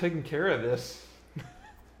could have taken care of this.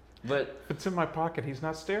 But If it's in my pocket, he's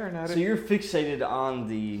not staring at so it. you're fixated on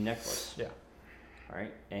the necklace. Yeah. All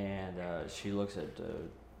right. And she looks at the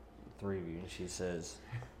three of you and she says,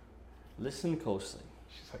 "Listen closely.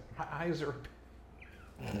 She's like, my eyes are.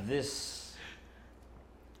 This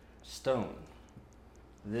stone.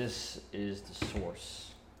 This is the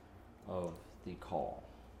source of the call.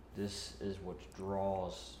 This is what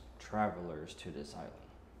draws travelers to this island.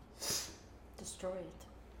 Destroy it.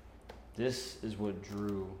 This is what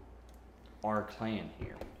drew our clan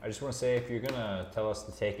here. I just want to say, if you're gonna tell us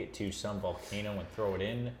to take it to some volcano and throw it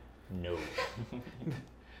in, no.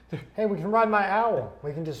 Hey, we can ride my owl.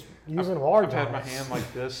 We can just use a large I've had owl. my hand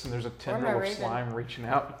like this, and there's a Or my tendril of raven. slime reaching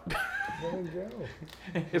out. There we go.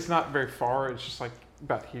 It's not very far. It's just like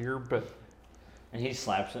about here, but And he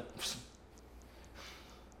slaps it.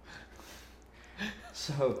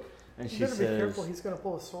 So, and You she better be careful. says, He's gonna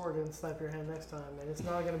pull a sword and slap your hand next time, and it's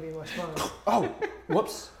not gonna be much fun. Oh,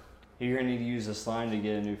 whoops. "You're gonna need to use the slime to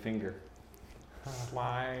get a new finger."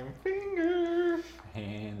 slime finger.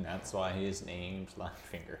 And that's why he is named Slime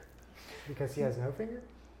Finger. Because he has no finger?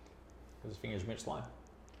 His fingers made slime.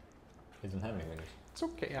 He doesn't have any fingers. It's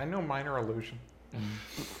okay. I know minor illusion.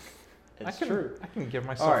 It's I can, true. I can give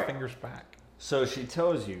myself Alright. fingers back. So she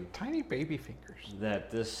tells you Tiny baby fingers. that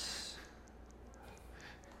this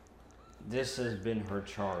has been her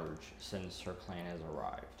charge since her clan has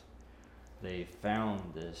arrived. They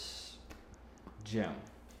found this gem,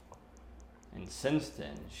 and since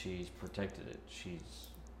then she's protected it. She's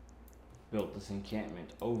built this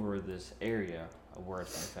encampment over this area of where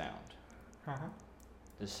it's been found, Uh-huh.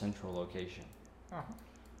 this central location. Uh-huh.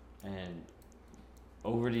 And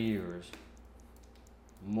over the years,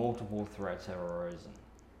 multiple threats have arisen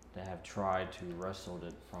that have tried to wrestle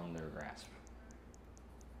it from their grasp.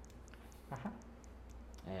 Uh-huh.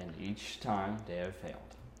 And each time they have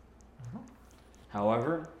failed. Uh-huh.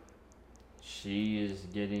 However, she is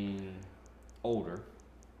getting older.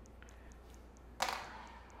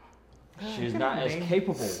 She's Can not I as name-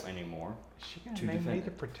 capable anymore. Is she gonna to name me defend the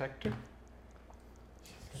it. protector?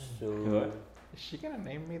 What? Is she gonna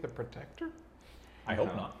name me the protector? I hope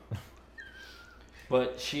No. not.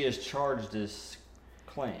 But she has charged this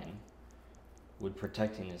clan with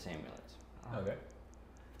protecting this amulet. Okay.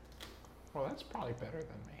 Well, that's probably better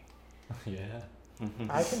than me. Yeah.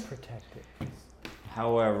 I can protect it.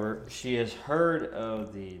 However, she has heard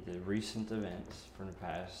of the recent events from the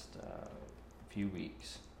past few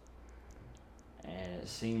weeks. And it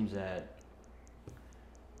seems that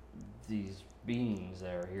these beings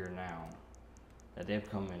that are here now, that they've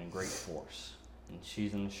come in great force. And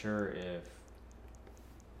she's unsure if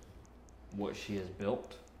what she has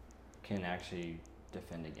built can actually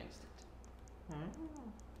defend against it.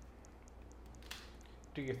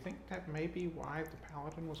 Do you think that may be why the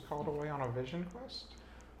paladin was called away on a vision quest?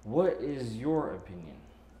 What is your opinion,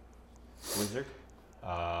 Wizard?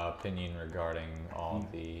 Opinion regarding all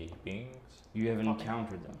the beings? You have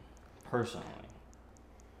encountered them personally.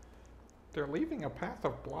 They're leaving a path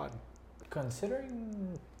of blood.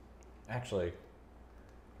 Considering, actually,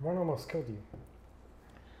 One almost killed you.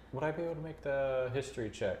 would I be able to make the history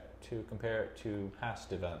check to compare it to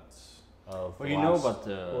past events of? Well, the you know last- about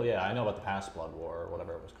the. Well, yeah, I know about the past Blood War or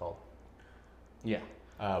whatever it was called. Yeah.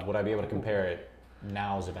 Would I be able to compare it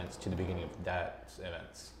now's events to the beginning of that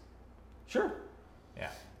events? Sure. Yeah.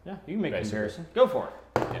 Yeah, you can make a Basically. comparison. Go for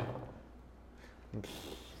it. Yeah.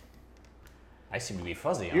 I seem to be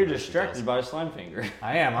fuzzy on You're those distracted details. by a slime finger.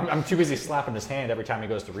 I am. I'm too busy slapping his hand every time he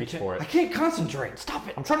goes to reach for I it. can't concentrate. Stop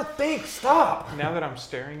it. I'm trying to think. Stop. Now that I'm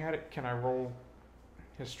staring at it, can I roll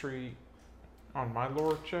history on my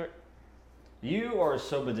lore check? You are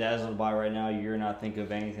so bedazzled by right now, you're not thinking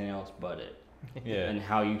of anything else but it Yeah. and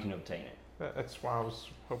how you can obtain it. That's why I was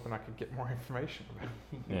hoping I could get more information about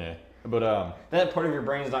it. Yeah. But That part of your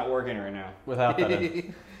brain's not working right now. without that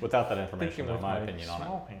without that information, Thinking though, with my my opinion on it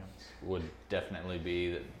small hands. would definitely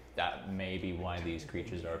be that may be why these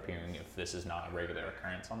creatures are appearing if this is not a regular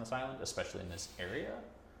occurrence on this island, especially in this area.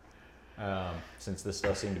 Since this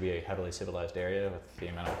does seem to be a heavily civilized area with the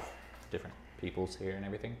amount of different peoples here and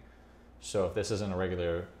everything. So if this isn't a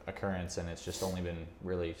regular occurrence and it's just only been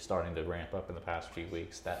really starting to ramp up in the past few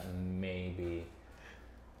weeks, that may be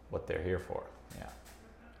what they're here for. Yeah.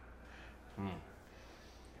 Hmm.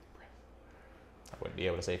 I wouldn't be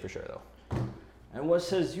able to say for sure though. And what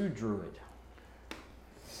says you, Druid?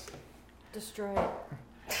 Destroy it.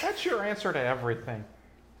 That's your answer to everything.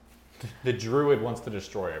 The druid wants to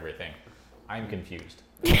destroy everything. I'm confused.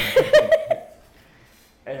 And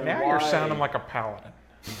Now you're why- sounding like a paladin.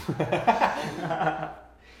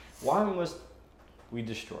 Why must we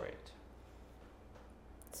destroy it?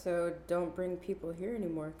 So don't bring people here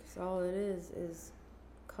anymore, because all it is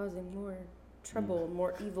causing more trouble,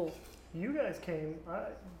 more evil. You guys came. I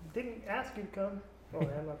didn't ask you to come. Oh,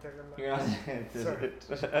 I'm not there. Never You're mind.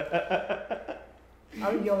 not.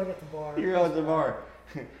 I'm yelling at the bar. You're yelling at the bar.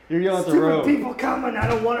 You're yelling at the Stupid rogue. people coming. I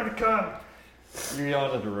don't want her to come. You're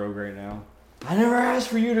yelling at the rogue right now. I never asked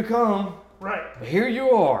for you to come, Right. but here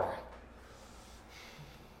you are.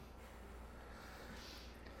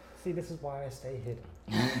 See, this is why I stay hidden.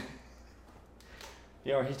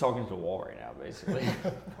 You know, he's talking to the wall right now, basically.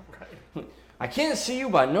 I can't see you,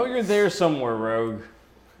 but I know you're there somewhere, rogue.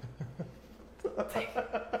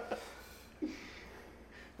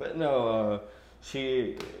 But no,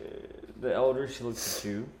 the elder, she looks at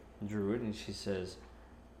you, Druid, and she says,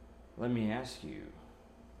 let me ask you,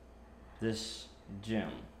 this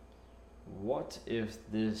gem, what if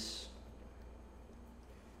this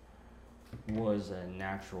was a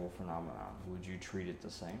natural phenomenon? Would you treat it the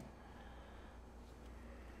same?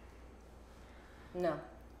 No.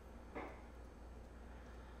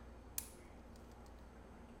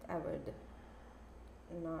 I would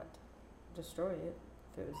not destroy it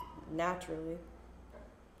if it was naturally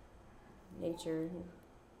nature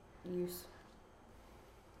use.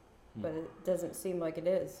 But it doesn't seem like it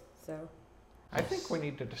is, so. I think we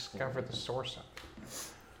need to discover the source of it.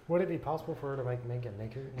 Would it be possible for her to make a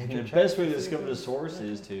nature The check? best way to discover the source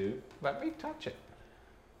is to... Let me touch it.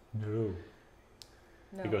 No.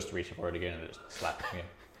 No. He goes to reach for it again and just slaps him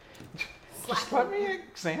again. Just let me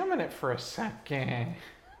examine it for a second.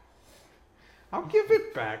 I'll give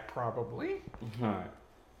it back, probably. Alright.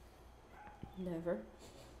 Never.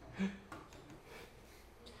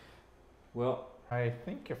 Well, I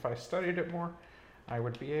think if I studied it more, I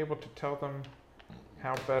would be able to tell them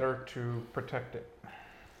how better to protect it.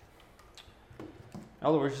 in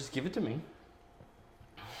other words, just give it to me.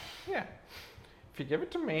 Yeah. If you give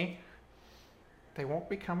it to me, they won't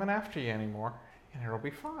be coming after you anymore, and it'll be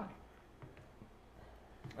fine.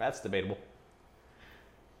 That's debatable.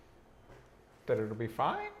 That it'll be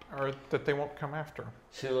fine, or that they won't come after 'em?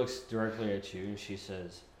 She looks directly at you and she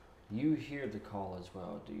says, you hear the call as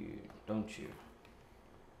well, don't you?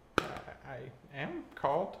 I am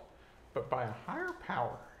called, but by a higher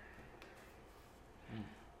power.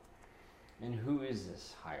 And who is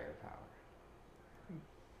this higher power?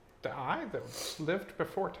 The I that lived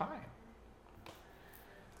before time.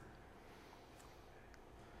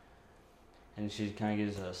 And she kind of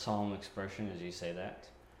gives a solemn expression as you say that.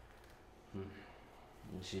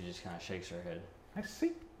 And she just kind of shakes her head. I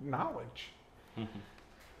seek knowledge. And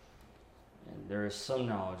there is some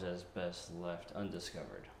knowledge that is best left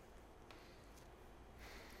undiscovered.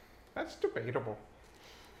 That's debatable.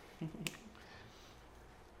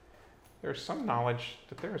 There's some knowledge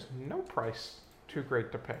that there is no price too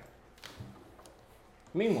great to pay.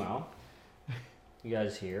 Meanwhile, you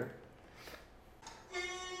guys hear.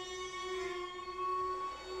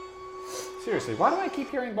 Seriously, why do I keep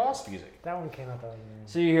hearing boss music? That one came out the other day.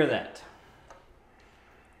 So you hear that.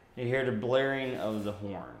 You hear the blaring of the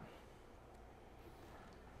horn.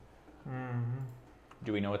 Mm-hmm.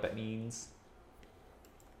 Do we know what that means?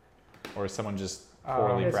 Or is someone just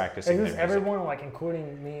poorly Is practicing their this music? everyone, like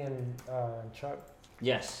including me and Chuck?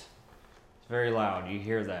 Yes. It's very loud. You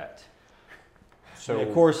hear that. So, And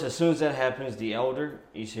of course, as soon as that happens, the elder,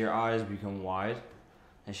 you see her eyes become wide,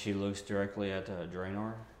 and she looks directly at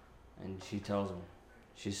Draenor, and she tells him,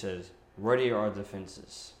 she says, ready are the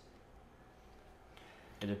fences.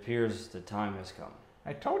 It appears the time has come.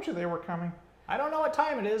 I told you they were coming. I don't know what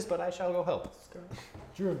time it is, but I shall go help.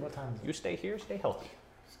 Drew, what time is it? You stay here, stay healthy.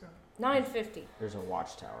 9:50. There's a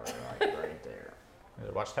watchtower like right there. There's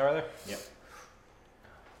a watchtower there? Yep.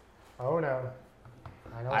 Oh no.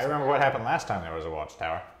 I know. I remember what happened last time there was a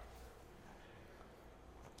watchtower.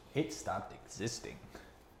 It stopped existing.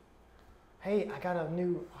 Hey, I got a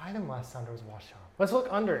new item last time there was a watchtower. Let's look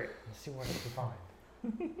under it and see what we can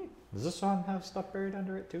find. Does this one have stuff buried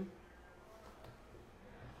under it too?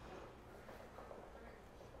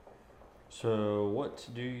 So what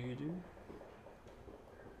do you do?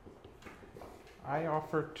 I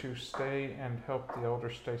offer to stay and help the elder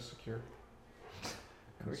stay secure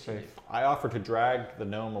and safe. I offer to drag the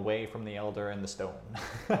gnome away from the elder and the stone.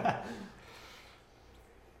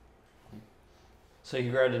 So you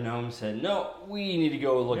grabbed the gnome and said, no, we need to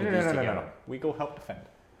go look at this together. We go help defend.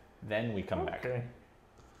 Then we come back. Okay.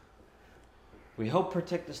 We help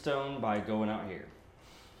protect the stone by going out here.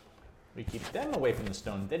 We keep them away from the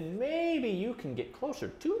stone. Then maybe you can get closer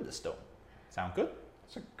to the stone. Sound good?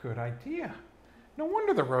 That's a good idea. No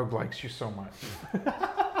wonder the rogue likes you so much.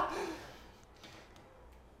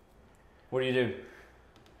 What do you do?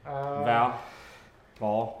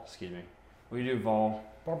 Vol, excuse me. What do you do, Vol?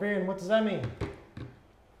 Barbarian, what does that mean?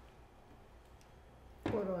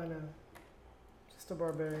 What do I know? Just a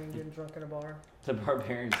barbarian getting drunk in a bar. The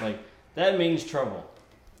barbarian's like, that means trouble.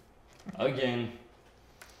 Again.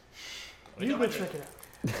 You go check it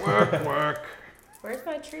out. Work. Where's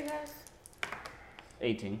my treehouse?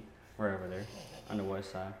 18. We're over there. On the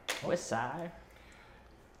west side. West side?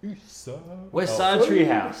 East side. West side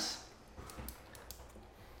treehouse.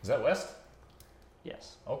 Is that west?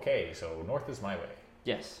 Yes. Okay, so north is my way.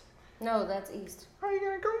 Yes. No, that's east. Are you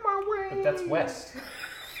gonna go my way? But that's west.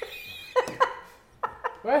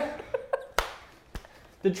 What?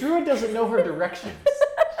 The druid doesn't know her directions.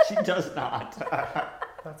 She does not.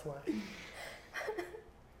 That's why.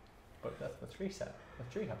 But that's the tree set. The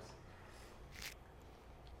tree house.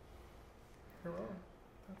 You're wrong.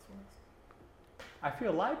 That's why. I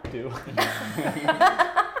feel like to.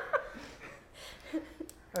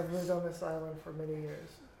 I've lived on this island for many years.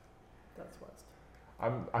 That's west.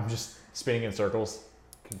 I'm just spinning in circles,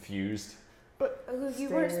 confused. Oh, you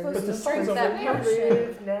weren't Stand- supposed But the to sun's drink over that here. potion.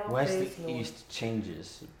 Live now, West face to north. east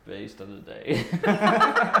changes based on the day.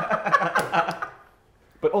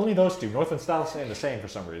 But only those two, north and south, staying the same for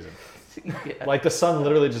some reason. Yeah. Like the sun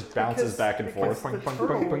literally just bounces Because- back and because forth. the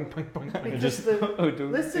turtle- It Because just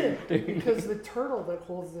listen, because the turtle that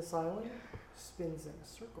holds this island spins in a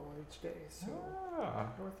circle each day. So Ah.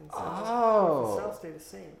 north and south, Oh. north and south stay the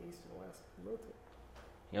same. East and west rotate.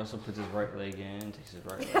 He also puts his right leg in, takes his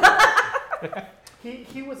right leg.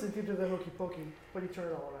 He wasn't into the hokey pokey, but he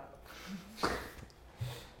turned it all around.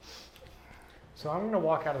 So I'm gonna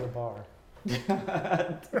walk out of the bar with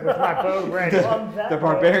my bow ready. On that The note-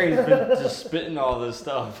 barbarian's been just spitting all this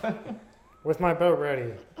stuff. With my bow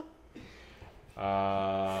ready.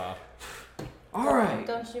 All right.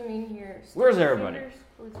 Don't you mean here? Where's everybody?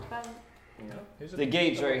 With five, you know. The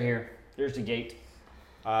gate's right here. There's the gate.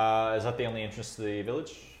 Is that the only entrance to the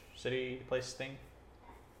village, city, place thing?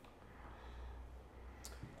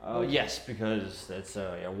 Yes, because it's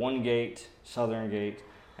one gate, southern gate,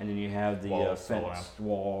 and then you have the Walls all fenced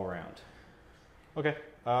wall around. Okay.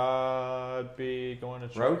 I'd be going to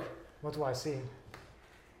check. Rogue, What do I see?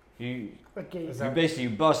 you A gate. Is you that- basically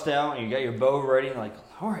bust out and you got your bow ready, like,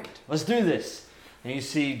 all right, let's do this. And you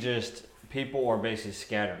see just people are basically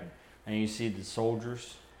scattering, and you see the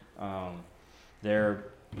soldiers. They're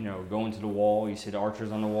going to the wall. You see the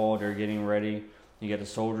archers on the wall. They're getting ready. You got the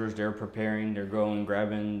soldiers. They're preparing. They're going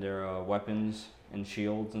grabbing their weapons and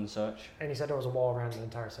shields and such. And he said there was a wall around the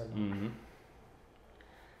entire segment. Mm-hmm.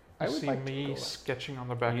 I would see like to me go out. sketching on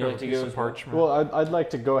the back You of like a to piece go of as well? parchment. Well, I'd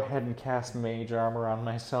like to go ahead and cast mage armor on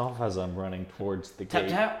myself as I'm running towards the Tap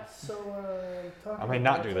gate. tap. So, talk I to may the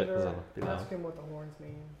not do that, 'cause bartender, I'll be ask loud. him what the horns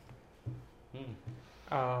mean.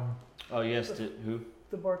 Oh yes, who?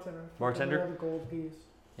 The bartender. Bartender? All the gold piece.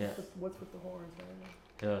 Yeah. What's with the horns? I don't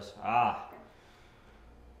know. Yes.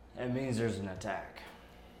 That means there's an attack.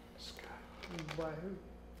 By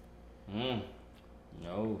who?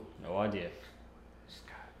 No idea.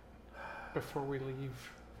 Before we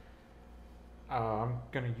leave, I'm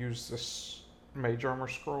gonna use this mage armor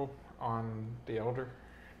scroll on the elder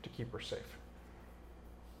to keep her safe.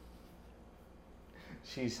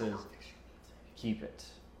 She says, keep it.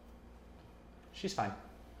 She's fine.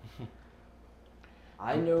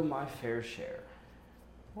 I know my fair share.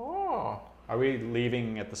 Oh, Are we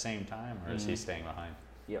leaving at the same time, or is he Mm. staying behind?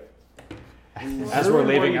 Yep. As we're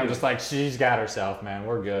leaving, I'm just like, she's got herself, man.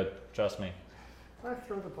 We're good. Trust me. I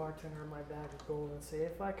throw the bartender my bag of gold and say,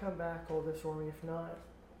 if I come back, hold this for me. If not,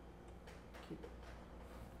 keep it.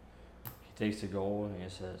 He takes the gold and he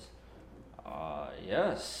says,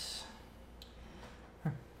 yes.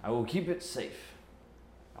 I will keep it safe.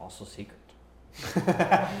 Also secret.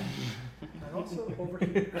 And also over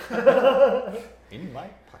here. In my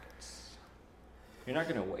pockets. You're not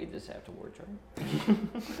going to weigh this afterwards, right?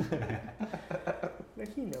 No,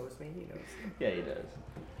 he knows me. He knows me. Yeah, he does.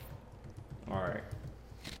 All right.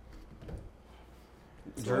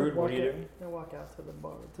 So Druid, I what walk do you out- do? I walk out to the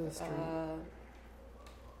bar, to the street.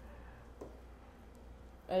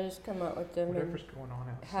 I just come up with them whatever's going on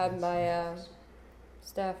and outside. have my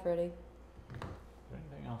staff ready.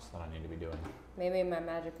 Anything else that I need to be doing? Maybe my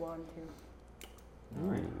magic wand too. All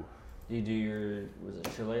right. Do you do your, was it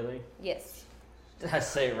shillelagh? Yes. Did I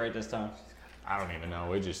say it right this time? I don't even know.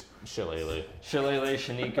 We just shillelagh. Shillelagh,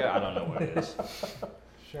 Shanika, I don't know what it is.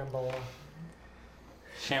 Shambhala.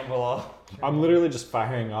 Shambhala. I'm literally just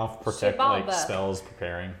firing off protect Shibalba. spells,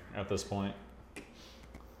 preparing at this point.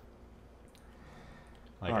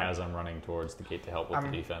 Like Alright. as I'm running towards the gate to help with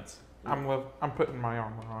I'm- the defense. I'm putting my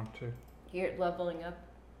armor on too. You're leveling up.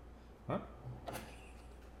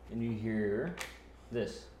 And you hear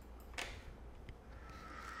this.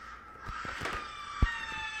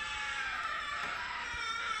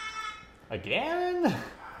 Again?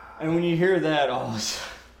 And when you hear that, oh, It's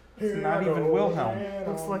not even Wilhelm.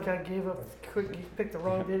 Looks like I gave up. You picked the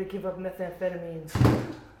wrong day to give up methamphetamines.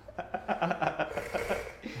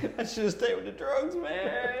 I should have stayed with the drugs,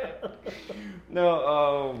 man.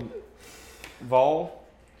 No, Vol,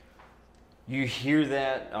 you hear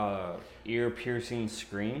that ear-piercing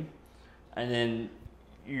scream, and then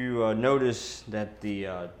you notice that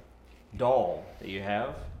the doll that you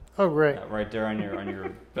have Oh, great. right there on your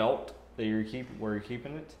belt that where you're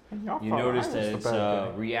keeping it, Y'all you thought I notice was that the it's bad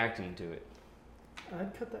guy. reacting to it.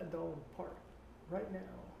 I'd cut that doll apart right now.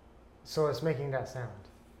 So it's making that sound.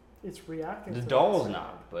 It's reacting. The to that doll's sound.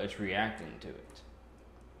 not, but it's reacting to it.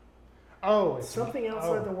 Oh, it's Something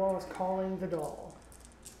outside the wall is calling the doll.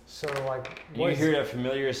 So like, You hear that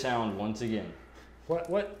familiar sound once again. what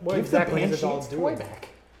Give exactly the is the doll Banshee's doing? toy back.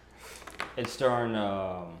 It's starting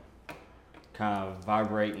to kind of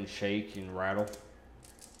vibrate and shake and rattle.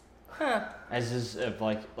 Huh. As if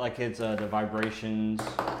like it's the vibrations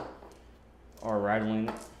are rattling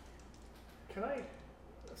it. Can I?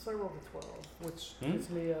 So I rolled a 12, which Hmm? gives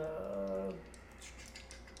me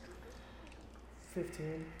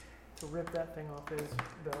 15 to rip that thing off his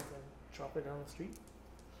belt and drop it down the street.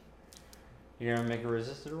 You're gonna make a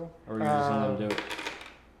resisted roll, or you're just gonna let him do it?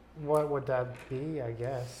 What would that be? I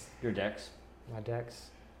guess Your dex. my dex.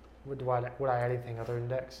 Would I add anything other than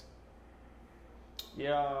dex,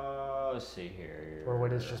 Yeah. Let's see here. or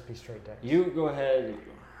would it just be straight dex? You go ahead.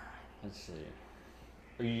 Let's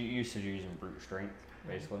see. You said you're using brute strength,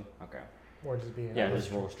 basically. Okay. Or just be Yeah, another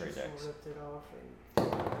just roll strength? straight dex. Ripped it off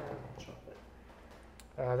and drop it.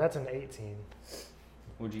 That's an 18.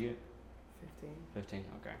 What'd you get? 15. 15.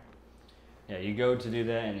 Okay. Yeah, you go to do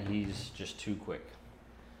that, and he's just too quick.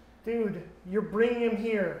 Dude, you're bringing him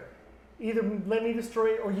here. Either let me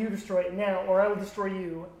destroy it or you destroy it now, or I will destroy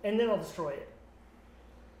you, and then I'll destroy it.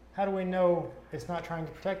 How do we know it's not trying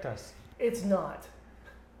to protect us? It's not.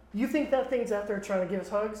 You think that thing's out there trying to give us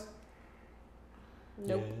hugs?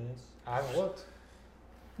 Nope. I haven't looked.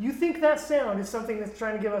 You think that sound is something that's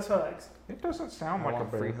trying to give us hugs? It doesn't sound like a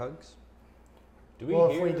bear. hugs. Do we Well,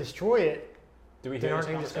 hear? if we destroy it, do we then hear aren't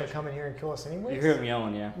this they just going to conversation? come in here and kill us anyways? You hear him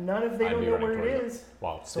yelling, yeah. Not if they I'd don't be know running where it towards is.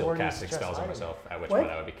 While So still where do you casting suggest spells on hiding myself, at which What?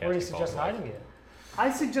 point I would be Or do you casting spells. suggest on hiding it?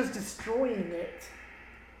 I suggest destroying it.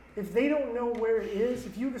 If they don't know where it is,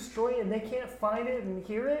 if you destroy it and they can't find it and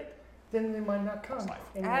hear it, then they might not come. That's fine.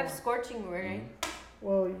 I anymore. have scorching ray.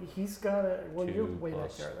 Well, he's got a. Well, you're 2 way back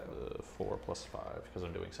plus, there though. 4 plus 5 because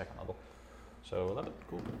I'm doing second level. So 11.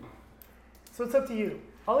 Cool. So it's up to you.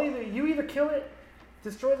 You either kill it,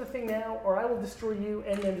 destroy the thing now, or I will destroy you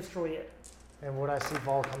and then destroy it. And would I see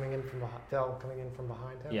Val coming in from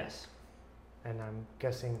behind him? Yes. And I'm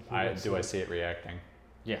guessing he I would see it reacting?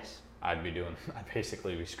 Yes. I'd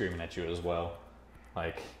basically be screaming at you as well.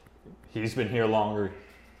 Like, he's been here longer.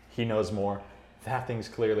 He knows more. That thing's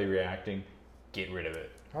clearly reacting. Get rid of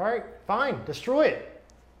it. All right, fine, destroy it.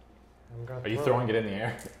 I'm gonna Are you throw throwing it in the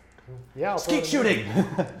air? Yeah. I'll throw Skeet it in.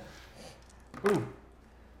 shooting! Ooh.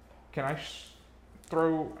 Can I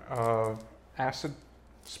throw acid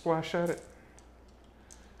splash at it?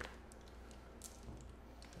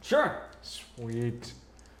 Sure. Sweet.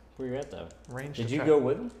 Where you at though? Range Did you attack. go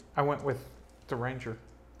with him? I went with the ranger,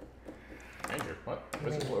 Ranger, what?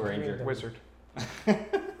 What ranger? wizard.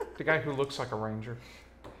 The guy who looks like a ranger.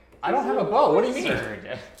 I don't have a bow. What do you mean?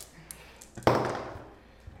 Wizard.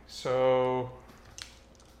 So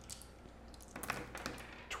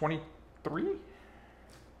 23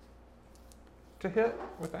 to hit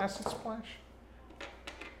with acid splash.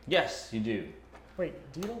 Yes, you do. Wait,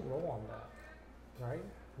 you don't roll on that, right?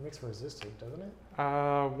 It makes resisted, doesn't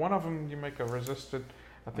it? One of them you make a resisted.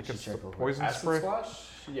 I think should it's the check real quick. poison Acid spray. splash?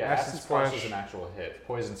 Yeah, Acid acid splash splash. is an actual hit.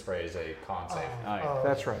 Poison spray is a con save, Oh, yeah.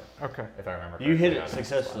 That's right. Okay. if I remember correctly. You hit it Acid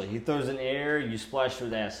successfully. He throws in the air. You splash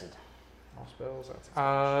with acid. All spells.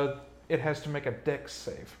 That's it has to make a dex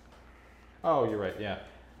save. splash. Oh, you're right, yeah.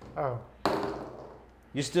 Oh,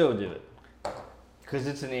 You still do it because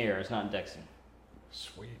it's in the air. It's not dexing.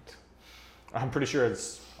 Sweet. I'm pretty sure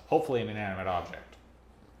it's hopefully an inanimate object.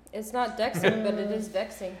 It's not dexing, but it is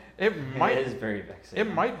vexing. It might. It is very vexing.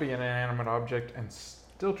 It might be an inanimate object and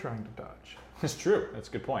still trying to dodge. It's true. That's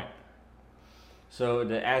a good point. So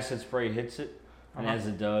the acid spray hits it, and Uh-huh. as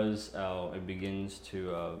it does, it begins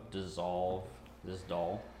to dissolve this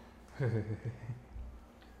doll.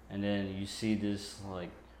 And then you see this like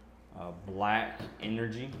black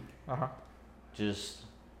energy Uh-huh. just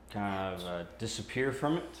kind of disappear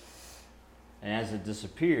from it. And as it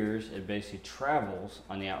disappears, it basically travels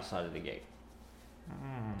on the outside of the gate.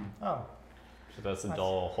 Oh. So that's the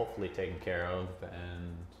doll hopefully taken care of,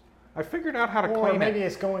 and I figured out how to Or clean maybe it.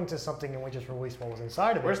 it's going to something and we just release what was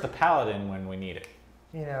inside of it. where's the paladin when we need it?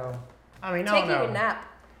 You know, I mean, I Taking don't know. a nap.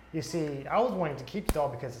 You see, I was wanting to keep the doll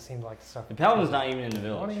because it seemed like stuff. The paladin's not even in the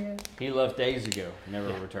village. Wanting it. He left days ago,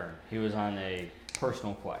 never returned. He was on a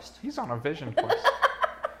personal quest. He's on a vision quest.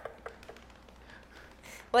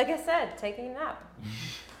 Like I said, taking a nap.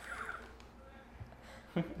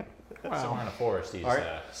 Somewhere in a forest, he's Alright.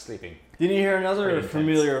 sleeping. Then you hear another Pretty intense.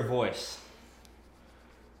 familiar voice.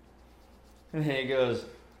 And he goes,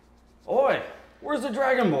 "Oi, where's the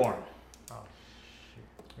Dragonborn?"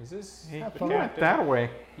 Is this He Have he fun. went that way.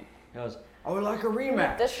 He goes, "I would like a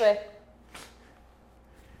rematch." This way.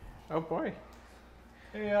 Oh boy.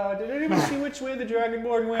 Yeah, did anybody see which way the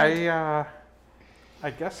Dragonborn went? I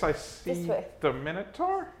guess I see This way. the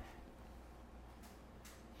Minotaur.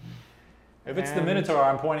 If it's the And- Minotaur,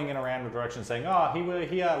 I'm pointing in a random direction saying, oh, he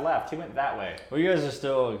left. He went that way. Well, you guys are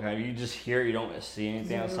still kind of, you just hear it, you don't see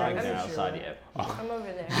anything Yeah, outside, I'm because they're not sure. outside yet. I'm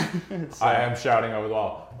over there. I am shouting over the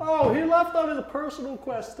wall. Oh, he left on his personal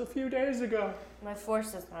quest a few days ago. My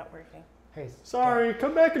force is not working. Hey, Sorry,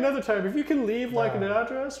 come back another time. If you can leave like an No.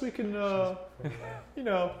 address, we can,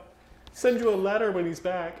 send you a letter when he's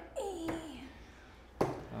back.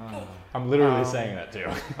 I'm literally saying that too.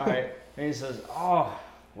 All right. And he says, "Oh,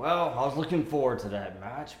 well, I was looking forward to that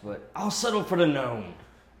match, but I'll settle for the gnome.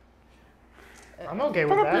 I'm okay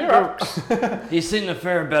Put with up your that. dukes. He's seen the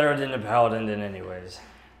fare better than the paladin did anyways."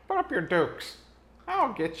 Put up your dukes.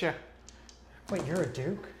 I'll get you. Wait, you're a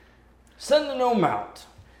duke? Send the gnome out.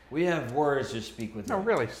 We have words to speak with No, him.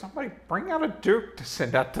 really. Somebody bring out a duke to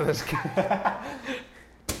send out to this guy.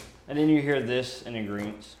 And then you hear this in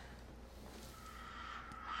agreement.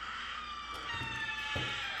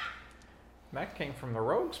 That came from the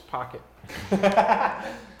rogue's pocket.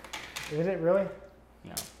 Is it really?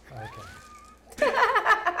 No. Okay.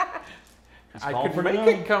 It's I called could for the make gnome.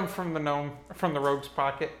 it come from the rogue's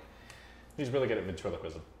pocket. He's really good at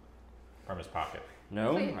ventriloquism from his pocket.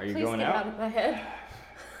 No? Please, Are you please going get out? out of my head.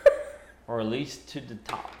 Or at least to the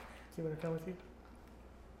top? See what I come with you?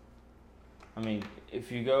 I mean,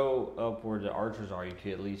 if you go up where the archers are, you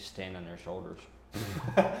could at least stand on their shoulders.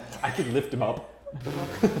 I could lift him up.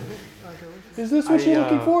 Okay. Is this what you're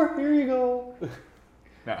looking for? Here you go.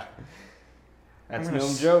 No. That's I'm gonna gnome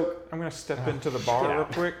s- joke. I'm gonna step into the bar get real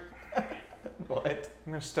out. quick. What?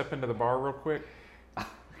 I'm gonna step into the bar real quick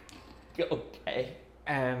Okay.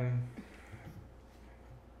 and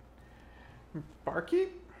barkeep,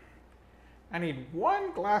 I need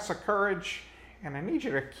one glass of courage, and I need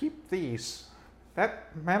you to keep these.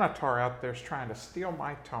 That Minotaur out there's trying to steal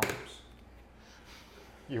my tomes.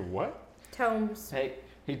 You what? Tomes. Hey,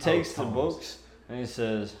 he takes the tomes. books and he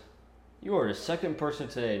says, "You are the second person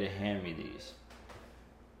today to hand me these."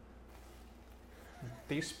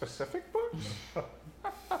 These specific books?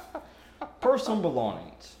 Personal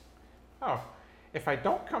belongings. Oh, if I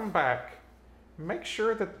don't come back, make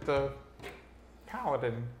sure that the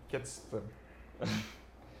paladin gets them.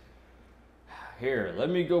 Here, let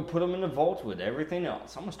me go put them in the vault with everything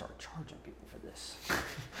else. I'm gonna start charging people for this.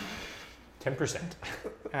 10%.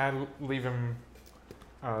 And leave him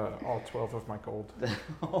all 12 of my gold.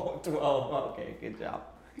 Oh, 12. Okay, good job.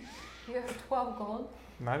 You have 12 gold?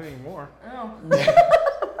 Not anymore. Oh.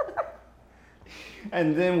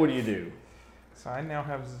 And then what do you do? So I now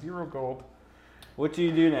have 0 gold. What do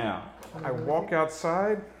you do now? I walk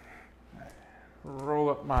outside, roll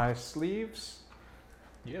up my sleeves,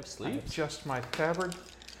 You have I sleeves? adjust my tabard,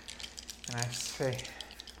 and I say,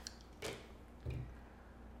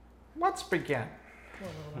 let's begin.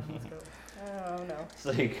 Let's go. Oh no.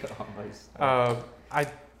 So you go always. I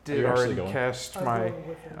Are did you actually already going? cast I'm my going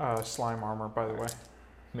with him. slime armor, by the way.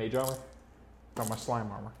 Mage armor? No, my slime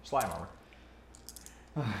armor. Slime armor.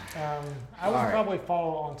 I would Alright. probably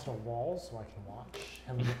follow onto the walls so I can watch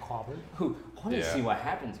him get clobbered. Ooh, I want to Yeah. see what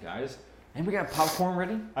happens, guys. Anybody got popcorn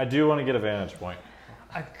ready? I do want to get a vantage point.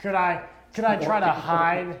 Could I try to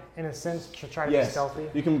hide in a sense to try to be stealthy?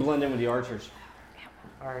 You can blend in with the archers.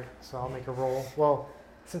 All right, so I'll make a roll. Well,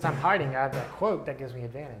 since I'm hiding, I have that cloak that gives me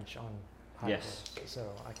advantage on hide Yes. rolls.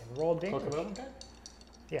 So I can roll damage.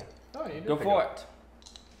 Yeah, Oh, you Go for it.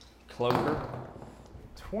 Cloaker.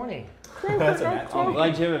 20. That's a nat I'm 20.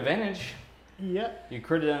 glad you have advantage. Yep, You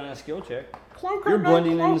critted on that skill check. Cloaker, You're no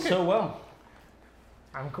blending in cloaking. so well.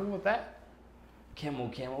 I'm cool with that.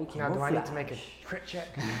 Camel, Now, do I need to make a flash. crit check?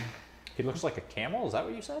 He looks like a camel. Is that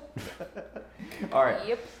what you said? All right.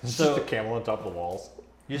 Yep. It's So- just a camel on top of the walls.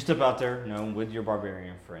 You step out there, with your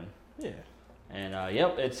barbarian friend. Yeah. And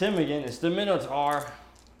yep, it's him again. It's the Minotaur.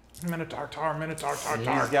 Minotaur, tar, Minotaur, tar, And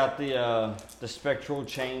tar. he's got the spectral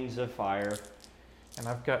chains of fire. And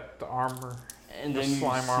I've got the armor, And the then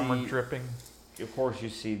slime armor see, dripping. Of course, you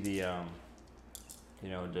see the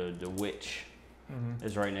the witch Mm-hmm.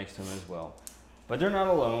 is right next to him as well. But they're not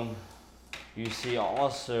alone. You see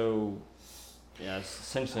also, it's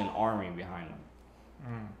essentially an army behind them.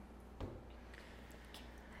 Mm.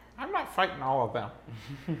 I'm not fighting all of them.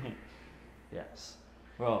 Yes.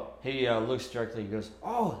 Well, he looks directly. He goes,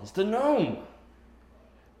 "Oh, it's the gnome.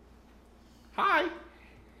 Hi.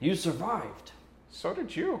 You survived." So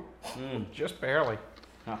did you. Mm. Just barely.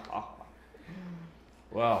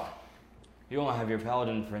 Well, you won't have your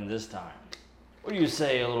paladin friend this time. What do you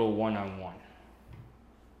say, a little one-on-one?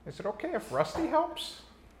 Is it okay if Rusty helps?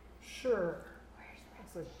 Sure.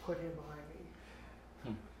 Let's like put him behind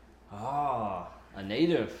me. Ah, a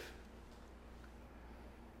native.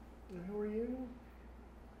 And who are you?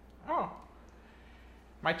 Oh,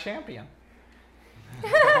 my champion.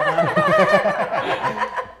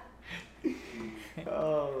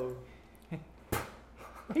 Oh.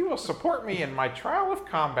 He will support me in my trial of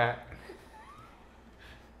combat.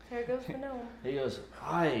 There goes the gnome. He goes,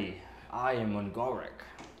 I am Ungoric.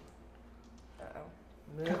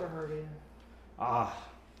 Uh-oh. Never heard of you. Ah,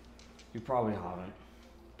 you probably haven't.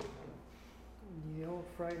 You don't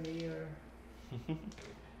frighten me either.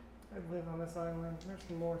 I live on this island. There's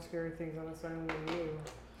some more scary things on this island than you.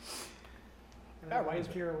 And I've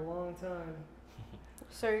lived here a long time.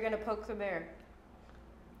 So you're gonna poke the bear?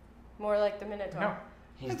 More like the Minotaur. No,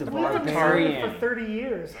 He's the I've been for barbarian. 30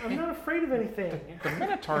 years. I'm not afraid of anything. the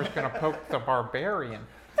Minotaur is going to poke the barbarian.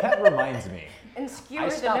 That reminds me. And skewer I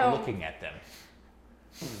the stopped gnome. looking at them.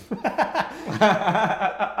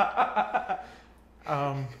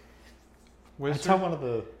 Um, I Wizard, tell one of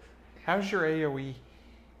the. how's your AoE?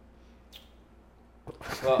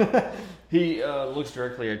 Well, he looks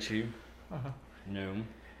directly at you. Uh-huh. Gnome.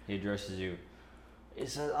 He addresses you. He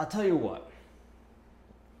says, I'll tell you what.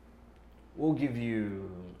 We'll give you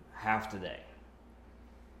half the day.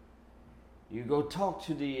 You go talk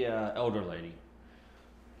to the elder lady.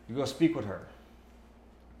 You go speak with her.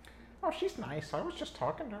 Oh, she's nice. I was just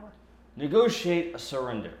talking to her. Negotiate a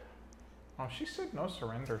surrender. Oh, she said no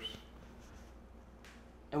surrenders.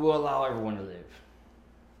 And we'll allow everyone to live.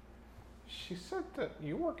 She said that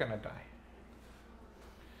you were going to die.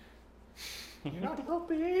 You're not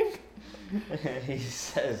helping. He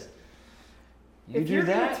says, you If do you're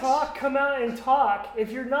that? gonna talk, come out and talk.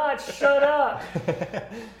 If you're not, shut up.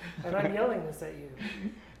 And I'm yelling this at you.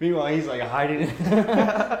 Meanwhile, he's like hiding.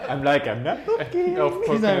 I'm not looking. Elf He's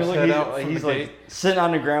poking not his even head looking. out from He's the like gate. sitting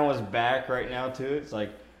on the ground with his back right now to it. It's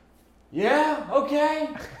like, yeah, okay.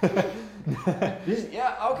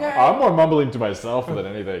 Yeah, okay. I'm more mumbling to myself than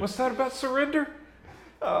anything. What's that about surrender?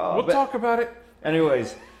 Oh, We'll but- talk about it.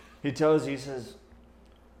 Anyways, he tells you, he says,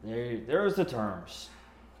 there's the terms.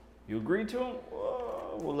 You agree to them?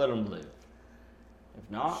 We'll let them live. If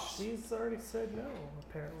not, She's already said no,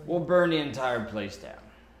 apparently. we'll burn the entire place down.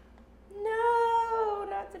 No,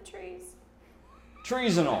 not the trees.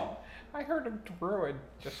 Trees and all. I heard a druid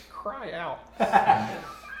just cry out.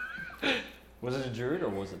 Was it a druid or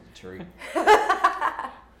was it the tree?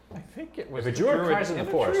 I think it was If a the druid cries in the a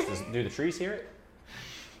forest, tree. do the trees hear it?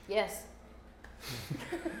 Yes.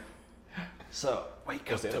 So, Wake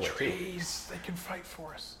Goes up the the other way, too. trees. They can fight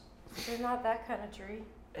for us. There's not that kind of tree.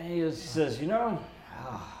 and he says,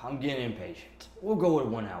 I'm getting impatient. We'll go with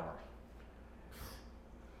 1 hour.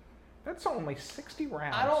 That's only 60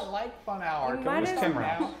 rounds. I don't like 1 hour. You Can might we as just come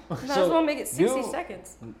well- now? Might So, as well make it 60 you-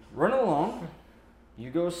 seconds. Run along. You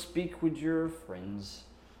go speak with your friends.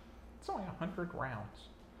 It's only 100 rounds.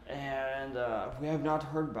 And if we have not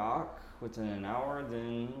heard back within an hour,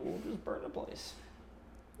 then we'll just burn the place.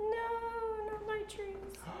 No, not my trees.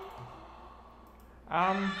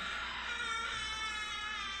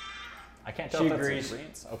 I can't tell She if that's agrees.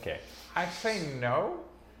 agreements. Okay. I say no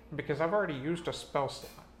because I've already used a spell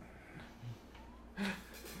slot.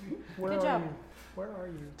 Where Good are job. you? Where are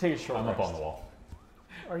you? Take a short I'm up rest. on the wall.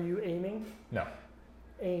 Are you aiming? No,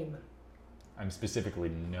 Aim. I'm specifically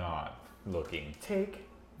not looking. Take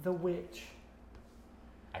the witch.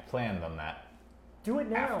 I planned on that. Do it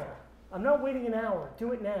now. I'm not waiting an hour.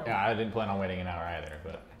 Do it now. Yeah, I didn't plan on waiting an hour either,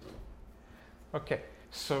 but Okay,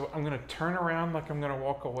 so I'm going to turn around like I'm going to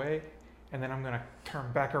walk away, and then I'm going to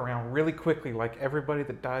turn back around really quickly like everybody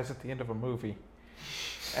that dies at the end of a movie,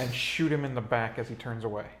 and shoot him in the back as he turns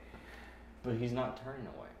away. But he's not turning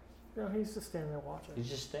away. No, he's just standing there watching. He's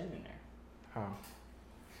just standing there. Oh.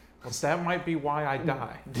 Well, that might be why I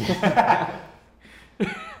die.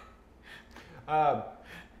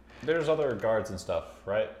 There's other guards and stuff,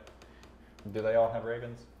 right? Do they all have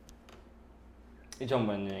ravens? You talking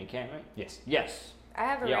about in the encampment? Yes. Yes. I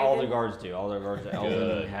have a Yeah, raven. all the guards do. All the guards at Elven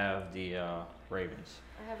Good. have the ravens.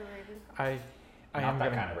 I have a raven. I Not am that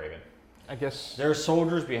gonna, kind of raven. I guess. Their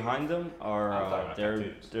soldiers behind them are I'm talking about they're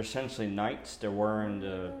tattoos. they're essentially knights. They're wearing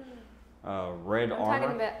the red I'm armor,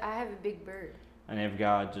 talking about. I have a big bird. and they've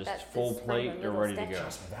got just That's full from a plate. They're little ready to statue. go.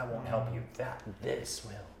 Trust me, that won't help you. This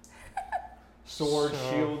will. Swords,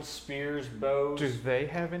 So- shields, spears, bows. Do they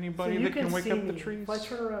have anybody you that can wake see up the me. trees? If I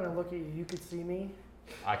turn around and look at you, you could see me.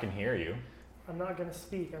 I can hear you. I'm not going to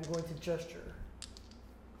speak. I'm going to gesture.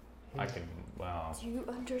 I can. Well, Do you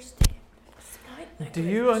understand? Sign language. Do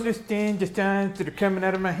you understand the signs that are coming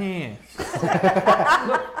out of my hands?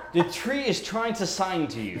 The tree is trying to sign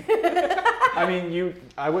to you. I mean,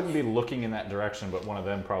 I wouldn't be looking in that direction, but one of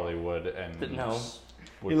them probably would, and No.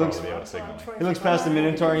 would He looks- probably be able to signal me. He looks past the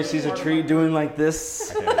Minotaur and he sees a tree doing like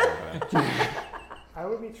this. I can't do that. I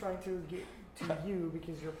would be trying to get to you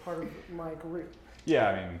because you're part of my group. Yeah,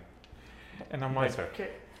 I mean, And I'm like, that's fair. Okay.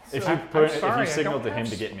 If so- you I'm sorry, if I you signaled don't to him have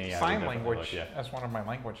to get me, I sign would definitely language look, yeah. as one of my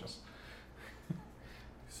languages.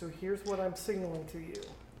 So here's what I'm signaling to you.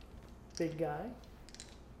 Big guy,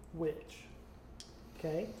 witch.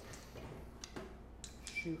 Okay?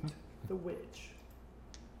 Shoot the witch.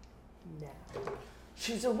 Now.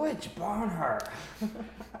 She's a witch, burn her. No,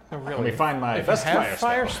 Let really. me find my If you best have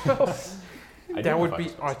fire fire spell. spells, I do that have would fire be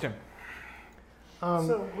spells. awesome.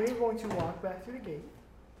 So we're going to walk back through the gate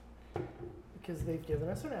because they've given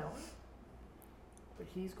us an hour. But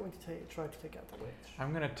he's going to try to take out the witch.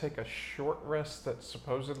 I'm going to take a short rest that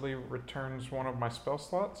supposedly returns one of my spell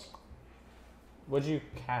slots. What'd you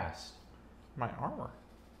cast? My armor.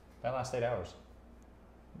 That last 8 hours.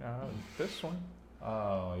 This one.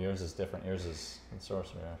 Oh, yours is different. Yours is the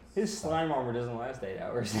sorcerer. His slime armor doesn't last 8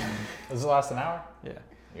 hours. Does it last an hour? Yeah.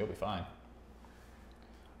 You'll be fine.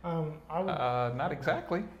 I would, Not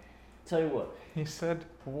exactly. Tell you what. He said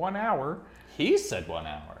 1 hour. He said 1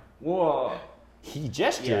 hour. Whoa. He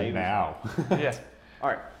gestured Yeah, he was- now. Yeah. All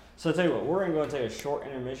right. So I tell you what. We're gonna go take a short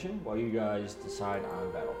intermission while you guys decide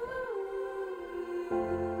on battle plan.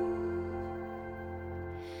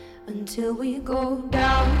 Until we go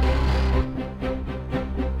down.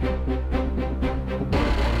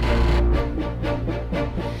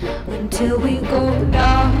 Until we go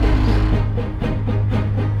down.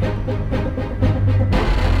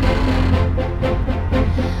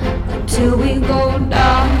 Until we go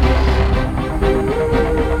down.